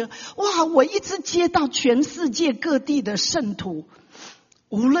掌权。哇，我一直接到全世界各地的圣徒，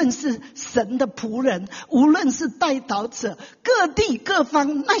无论是神的仆人，无论是代祷者，各地各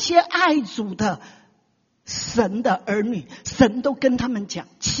方那些爱主的神的儿女，神都跟他们讲，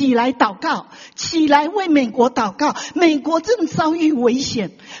起来祷告，起来为美国祷告。美国正遭遇危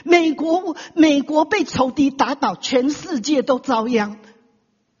险，美国被仇敌打倒，全世界都遭殃，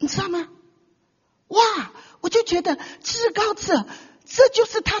你知道吗？哇，我就觉得至高者，这就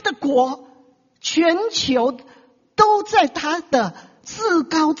是他的国，全球都在他的至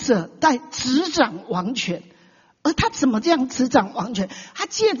高者在执掌王权。而他怎么这样执掌王权？他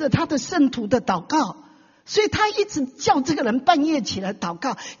借着他的圣徒的祷告，所以他一直叫这个人半夜起来祷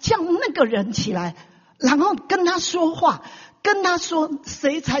告，叫那个人起来，然后跟他说话，跟他说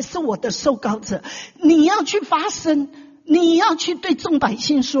谁才是我的受膏者，你要去发声，你要去对众百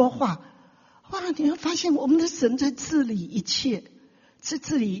姓说话。哇，你会发现我们的神在治理一切，在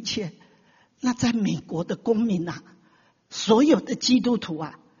治理一切。那在美国的公民啊，所有的基督徒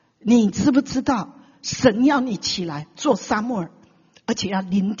啊，你知不知道神要你起来做撒母耳，而且要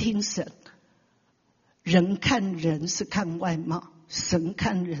聆听神。人看人是看外貌，神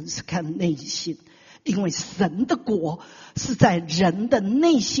看人是看内心，因为神的国是在人的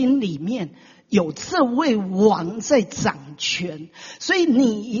内心里面，有这位王在掌权，所以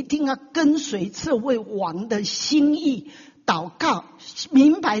你一定要跟随这位王的心意，祷告，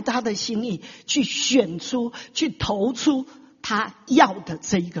明白他的心意，去选出，去投出他要的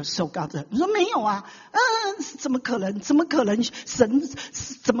这一个受膏者。你说没有啊？怎么可能？怎么可能？神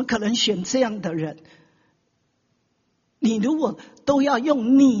怎么可能选这样的人？你如果都要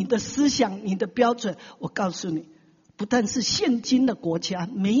用你的思想、你的标准，我告诉你，不但是现今的国家，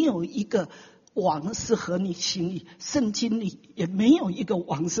没有一个王是合你心意，圣经里也没有一个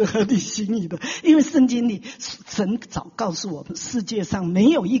王是合你心意的，因为圣经里神早告诉我们，世界上没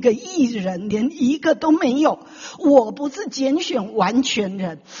有一个义人，连一个都没有。我不是拣选完全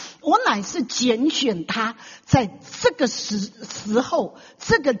人，我乃是拣选他在这个时候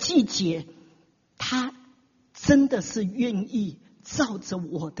这个季节，他真的是愿意照着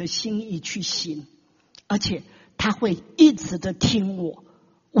我的心意去行，而且他会一直的听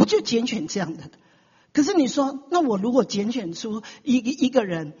我就拣选这样的。可是你说，那我如果拣选出一个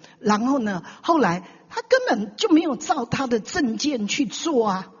人，然后呢，后来他根本就没有照他的证件去做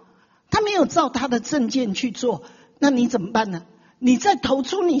啊，他没有照他的证件去做，那你怎么办呢？你再投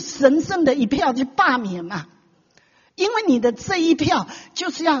出你神圣的一票去罢免嘛，因为你的这一票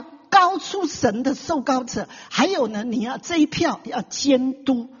就是要高出神的受膏者，还有呢，你要这一票要监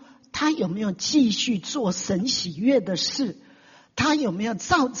督他有没有继续做神喜悦的事，他有没有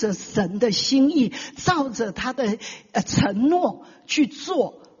照着神的心意，照着他的承诺去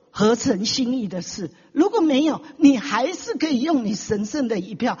做合神心意的事。如果没有，你还是可以用你神圣的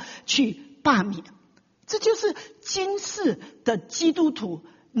一票去罢免。这就是今世的基督徒，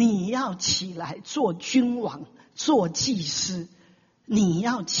你要起来做君王，做祭司，你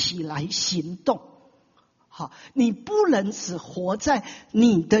要起来行动。好，你不能只活在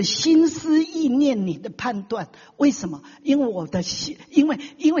你的心思意念，你的判断。为什么？因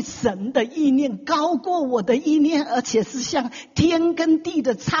为神的意念高过我的意念，而且是像天跟地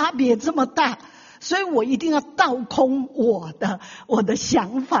的差别这么大，所以我一定要倒空我的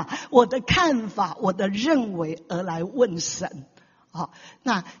想法、我的看法、我的认为，而来问神。好，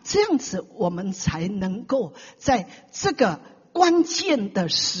那这样子我们才能够在这个关键的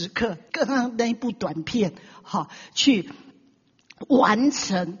时刻，刚刚那一部短片，好，去完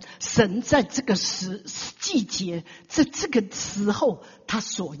成神在这个季节，在这个时候他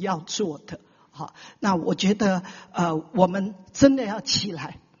所要做的。好，那我觉得我们真的要起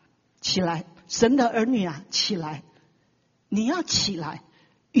来，神的儿女啊，起来，你要起来，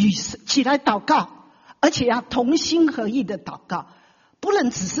起来祷告，而且要同心合意的祷告，不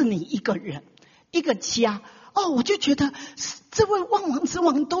能只是你一个人一个家。我就觉得这位万王之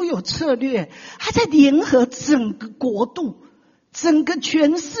王都有策略，他在联合整个国度，整个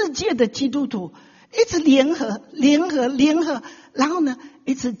全世界的基督徒，一直联合，然后呢，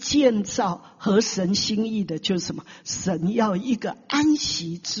一直建造合神心意的，就是什么？神要一个安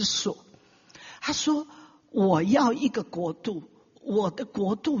息之所。他说我要一个国度，我的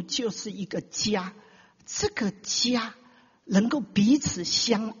国度就是一个家，这个家能够彼此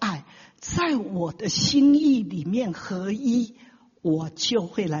相爱，在我的心意里面合一，我就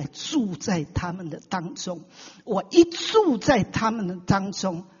会来住在他们的当中。我一住在他们的当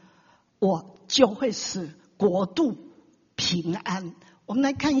中，我就会使国度平安。我们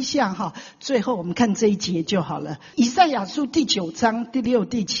来看一下哈，最后我们看这一节就好了。以赛亚书第9章第6、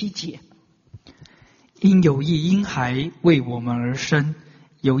第7节。因有一婴孩为我们而生，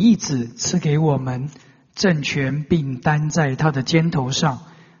有一子赐给我们，政权并担在他的肩头上。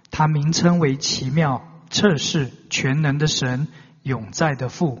他名称为奇妙、测试、全能的神，永在的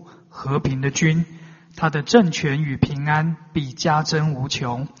父，和平的君。他的政权与平安必加增无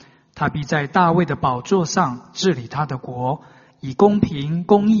穷。他必在大卫的宝座上治理他的国，以公平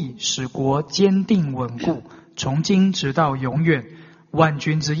公义使国坚定稳固，从今直到永远。万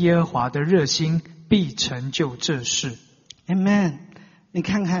军之耶和华的热心必成就这事。 Amen。 你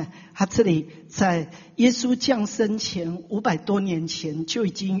看看他这里在耶稣降生前500多年前就已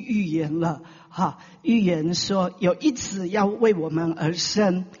经预言了，预言说有一子要为我们而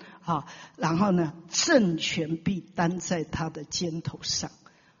生，然后呢，政权必担在他的肩头上。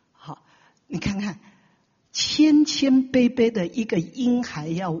你看看谦谦卑卑的一个婴孩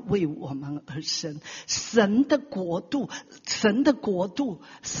要为我们而生，神的国度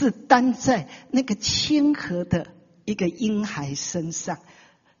是担在那个谦和的一个婴孩身上。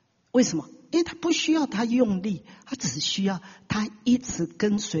为什么？因为他不需要他用力，他只需要他一直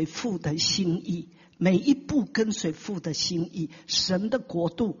跟随父的心意，每一步跟随父的心意，神的国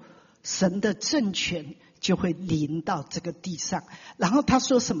度，神的政权就会临到这个地上。然后他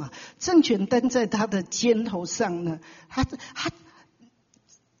说什么？政权担在他的肩头上呢？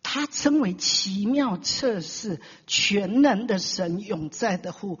他称为奇妙、测试、全能的神，永在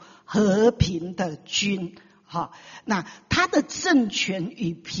的父，和平的君。那他的政权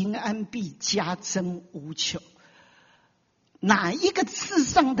与平安必加增无穷。哪一个世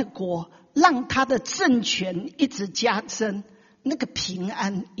上的国让他的政权一直加增，那个平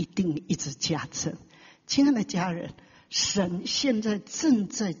安一定一直加增。亲爱的家人，神现在正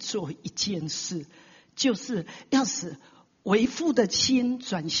在做一件事，就是要使为父的心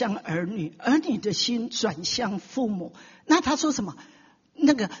转向儿女，儿女的心转向父母。那他说什么？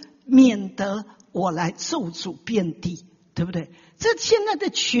那个免得我来咒诅遍地，对不对？这现在的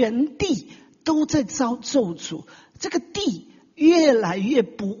全地都在遭咒诅，这个地越来越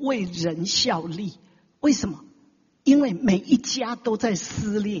不为人效力。为什么？因为每一家都在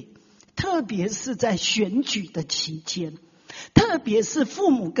撕裂，特别是在选举的期间，特别是父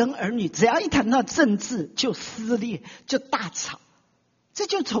母跟儿女，只要一谈到政治就撕裂，就大吵，这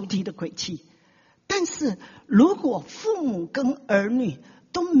就仇敌的诡计。但是如果父母跟儿女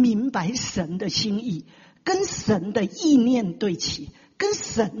都明白神的心意，跟神的意念对齐，跟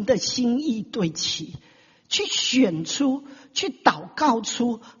神的心意对齐，去选出，去祷告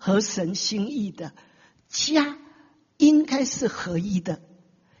出合神心意的家，应该是合一的。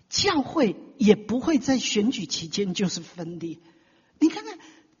教会也不会在选举期间就是分裂。你看看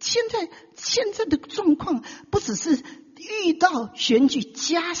现在的状况，不只是遇到选举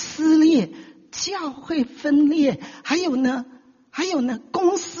家撕裂，教会分裂，还有呢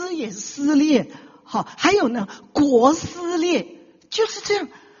公司也撕裂，还有呢国撕裂，就是这样。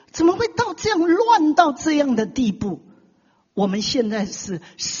怎么会到这样乱到这样的地步？我们现在是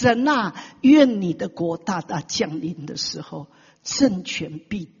神啊，愿你的国大大降临的时候，政权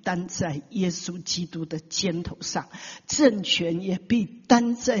必担在耶稣基督的肩头上，政权也必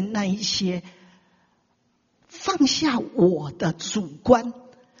担在那一些放下我的主观，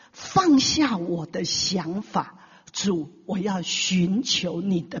放下我的想法。主，我要寻求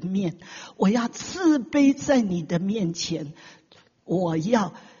你的面，我要自卑在你的面前，我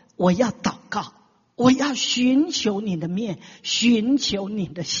要祷告，我要寻求你的面，寻求你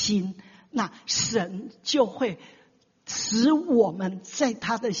的心。那神就会使我们在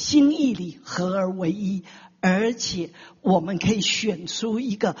他的心意里合而为一，而且我们可以选出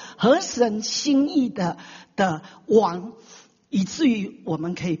一个合神心意的王，以至于我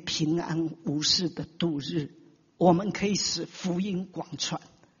们可以平安无事的度日，我们可以使福音广传。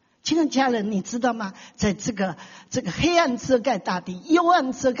亲爱的家人，你知道吗？在这个黑暗遮盖大地，幽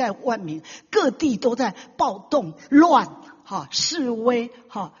暗遮盖万民，各地都在暴动乱示威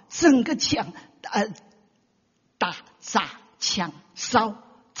整个打砸抢烧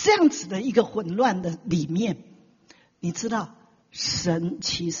这样子的一个混乱的里面，你知道神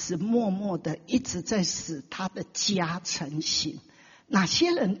其实默默的一直在使他的家成型。哪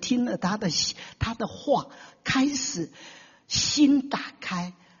些人听了他的话，开始心打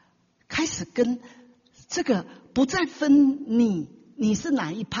开，开始跟这个不再分你是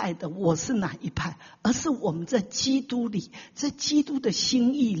哪一派的，我是哪一派，而是我们在基督里，在基督的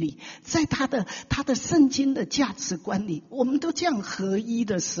心意里，在他的圣经的价值观里，我们都这样合一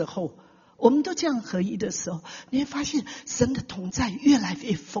的时候，你会发现神的同在越来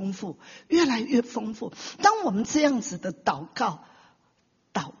越丰富，越来越丰富。当我们这样子的祷告，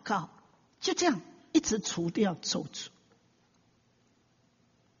就这样一直除掉咒诅。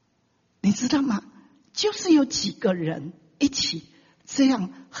你知道吗？就是有几个人一起这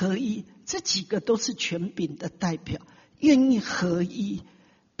样合一，这几个都是权柄的代表，愿意合一，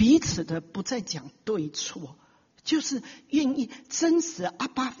彼此的不再讲对错，就是愿意真实。阿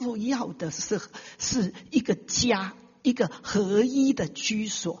爸父要的是一个家，一个合一的居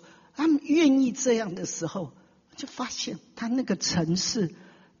所。他们愿意这样的时候，就发现他那个城市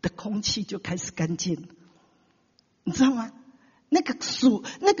的空气就开始干净了，你知道吗？那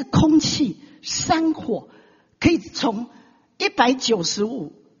个空气山火可以从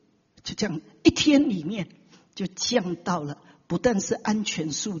195就这样一天里面就降到了，不但是安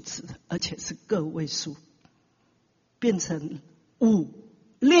全数值，而且是个位数，变成5、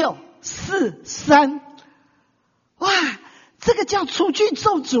6、4、3。哇，这个叫除去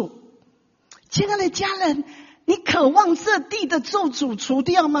咒诅。亲爱的家人，你渴望这地的咒诅除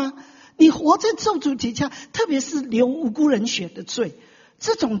掉吗？你活在咒诅底下，特别是流无辜人血的罪，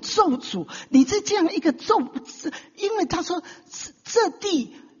这种咒诅，你在这样一个因为他说这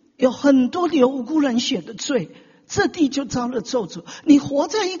地有很多流无辜人血的罪，这地就遭了咒诅。你活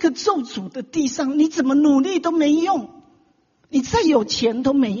在一个咒诅的地上，你怎么努力都没用，你再有钱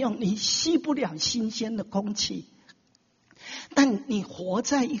都没用，你吸不了新鲜的空气。但你活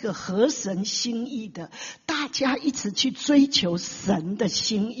在一个合神心意的，大家一直去追求神的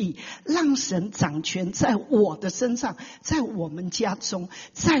心意，让神掌权在我的身上，在我们家中，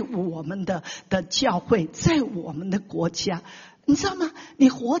在我们的教会，在我们的国家。你知道吗？你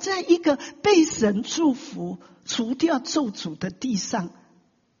活在一个被神祝福除掉咒诅的地上，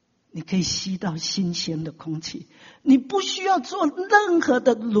你可以吸到新鲜的空气，你不需要做任何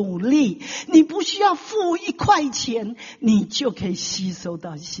的努力，你不需要付1块钱，你就可以吸收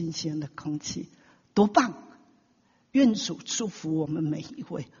到新鲜的空气，多棒！愿主祝福我们每一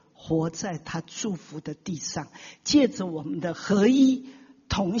位，活在他祝福的地上，借着我们的合一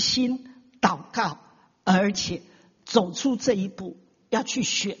同心祷告，而且走出这一步，要去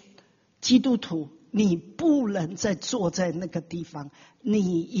选基督徒。你不能再坐在那个地方，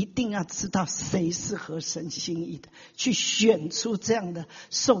你一定要知道谁是合神心意的，去选出这样的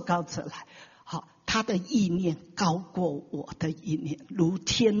受膏者来。好，他的意念高过我的意念，如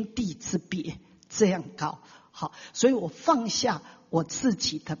天地之别，这样高。好，所以我放下我自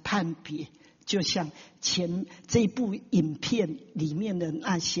己的判别，就像前这部影片里面的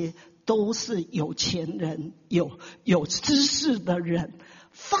那些都是有钱人、有知识的人，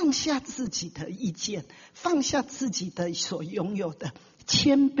放下自己的意见，放下自己的所拥有的，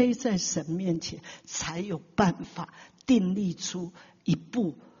谦卑在神面前，才有办法订立出一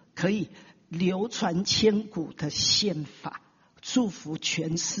部可以流传千古的宪法，祝福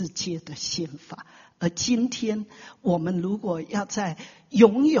全世界的宪法。而今天我们如果要在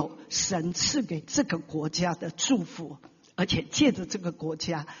拥有神赐给这个国家的祝福，而且借着这个国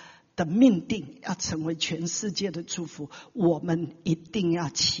家的命定要成为全世界的祝福，我们一定要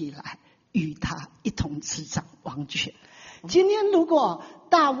起来与他一同执掌王权。今天如果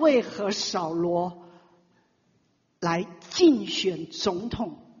大卫和扫罗来竞选总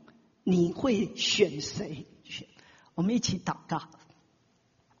统，你会选谁？我们一起祷告。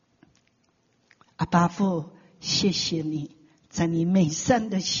阿爸父，谢谢你在你美善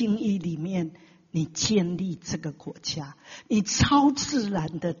的心意里面，你建立这个国家，你超自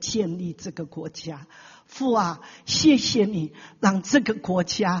然的建立这个国家。父啊，谢谢你让这个国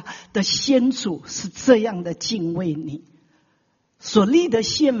家的先祖是这样的敬畏你，所立的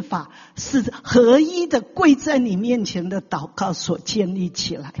宪法是合一的跪在你面前的祷告所建立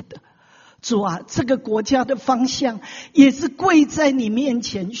起来的。主啊，这个国家的方向也是跪在你面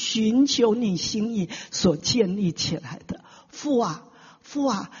前寻求你心意所建立起来的。父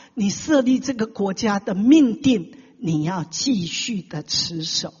啊，你设立这个国家的命定，你要继续的持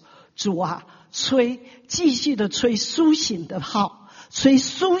守。主啊，继续的吹苏醒的号，吹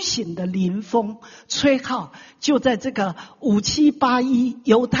苏醒的临风，吹号，就在这个5781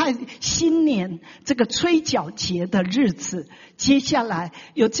犹太新年这个吹角节的日子，接下来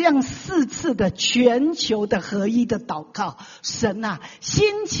有这样4次的全球的合一的祷告。神啊，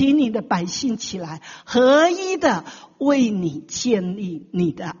兴起你的百姓起来，合一的为你建立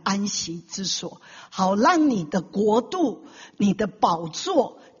你的安息之所，好让你的国度、你的宝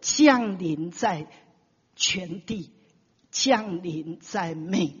座降临在全地，降临在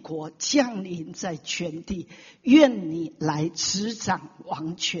美国，降临在全地。愿你来执掌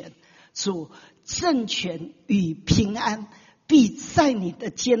王权。主，政权与平安必在你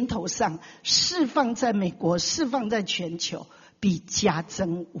的肩头上，释放在美国，释放在全球，必加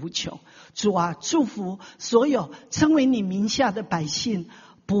增无穷。主啊，祝福所有称为你名下的百姓，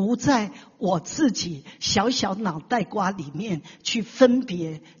不在我自己小小脑袋瓜里面去分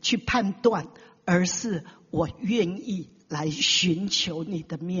别去判断，而是我愿意来寻求你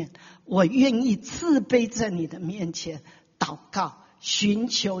的面，我愿意自卑在你的面前祷告，寻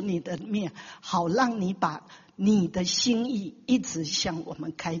求你的面，好让你把你的心意一直向我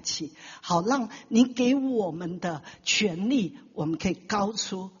们开启，好让你给我们的权利，我们可以高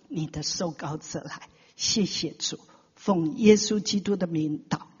出你的受膏者来。谢谢主，奉耶稣基督的名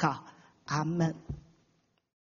祷告，阿们。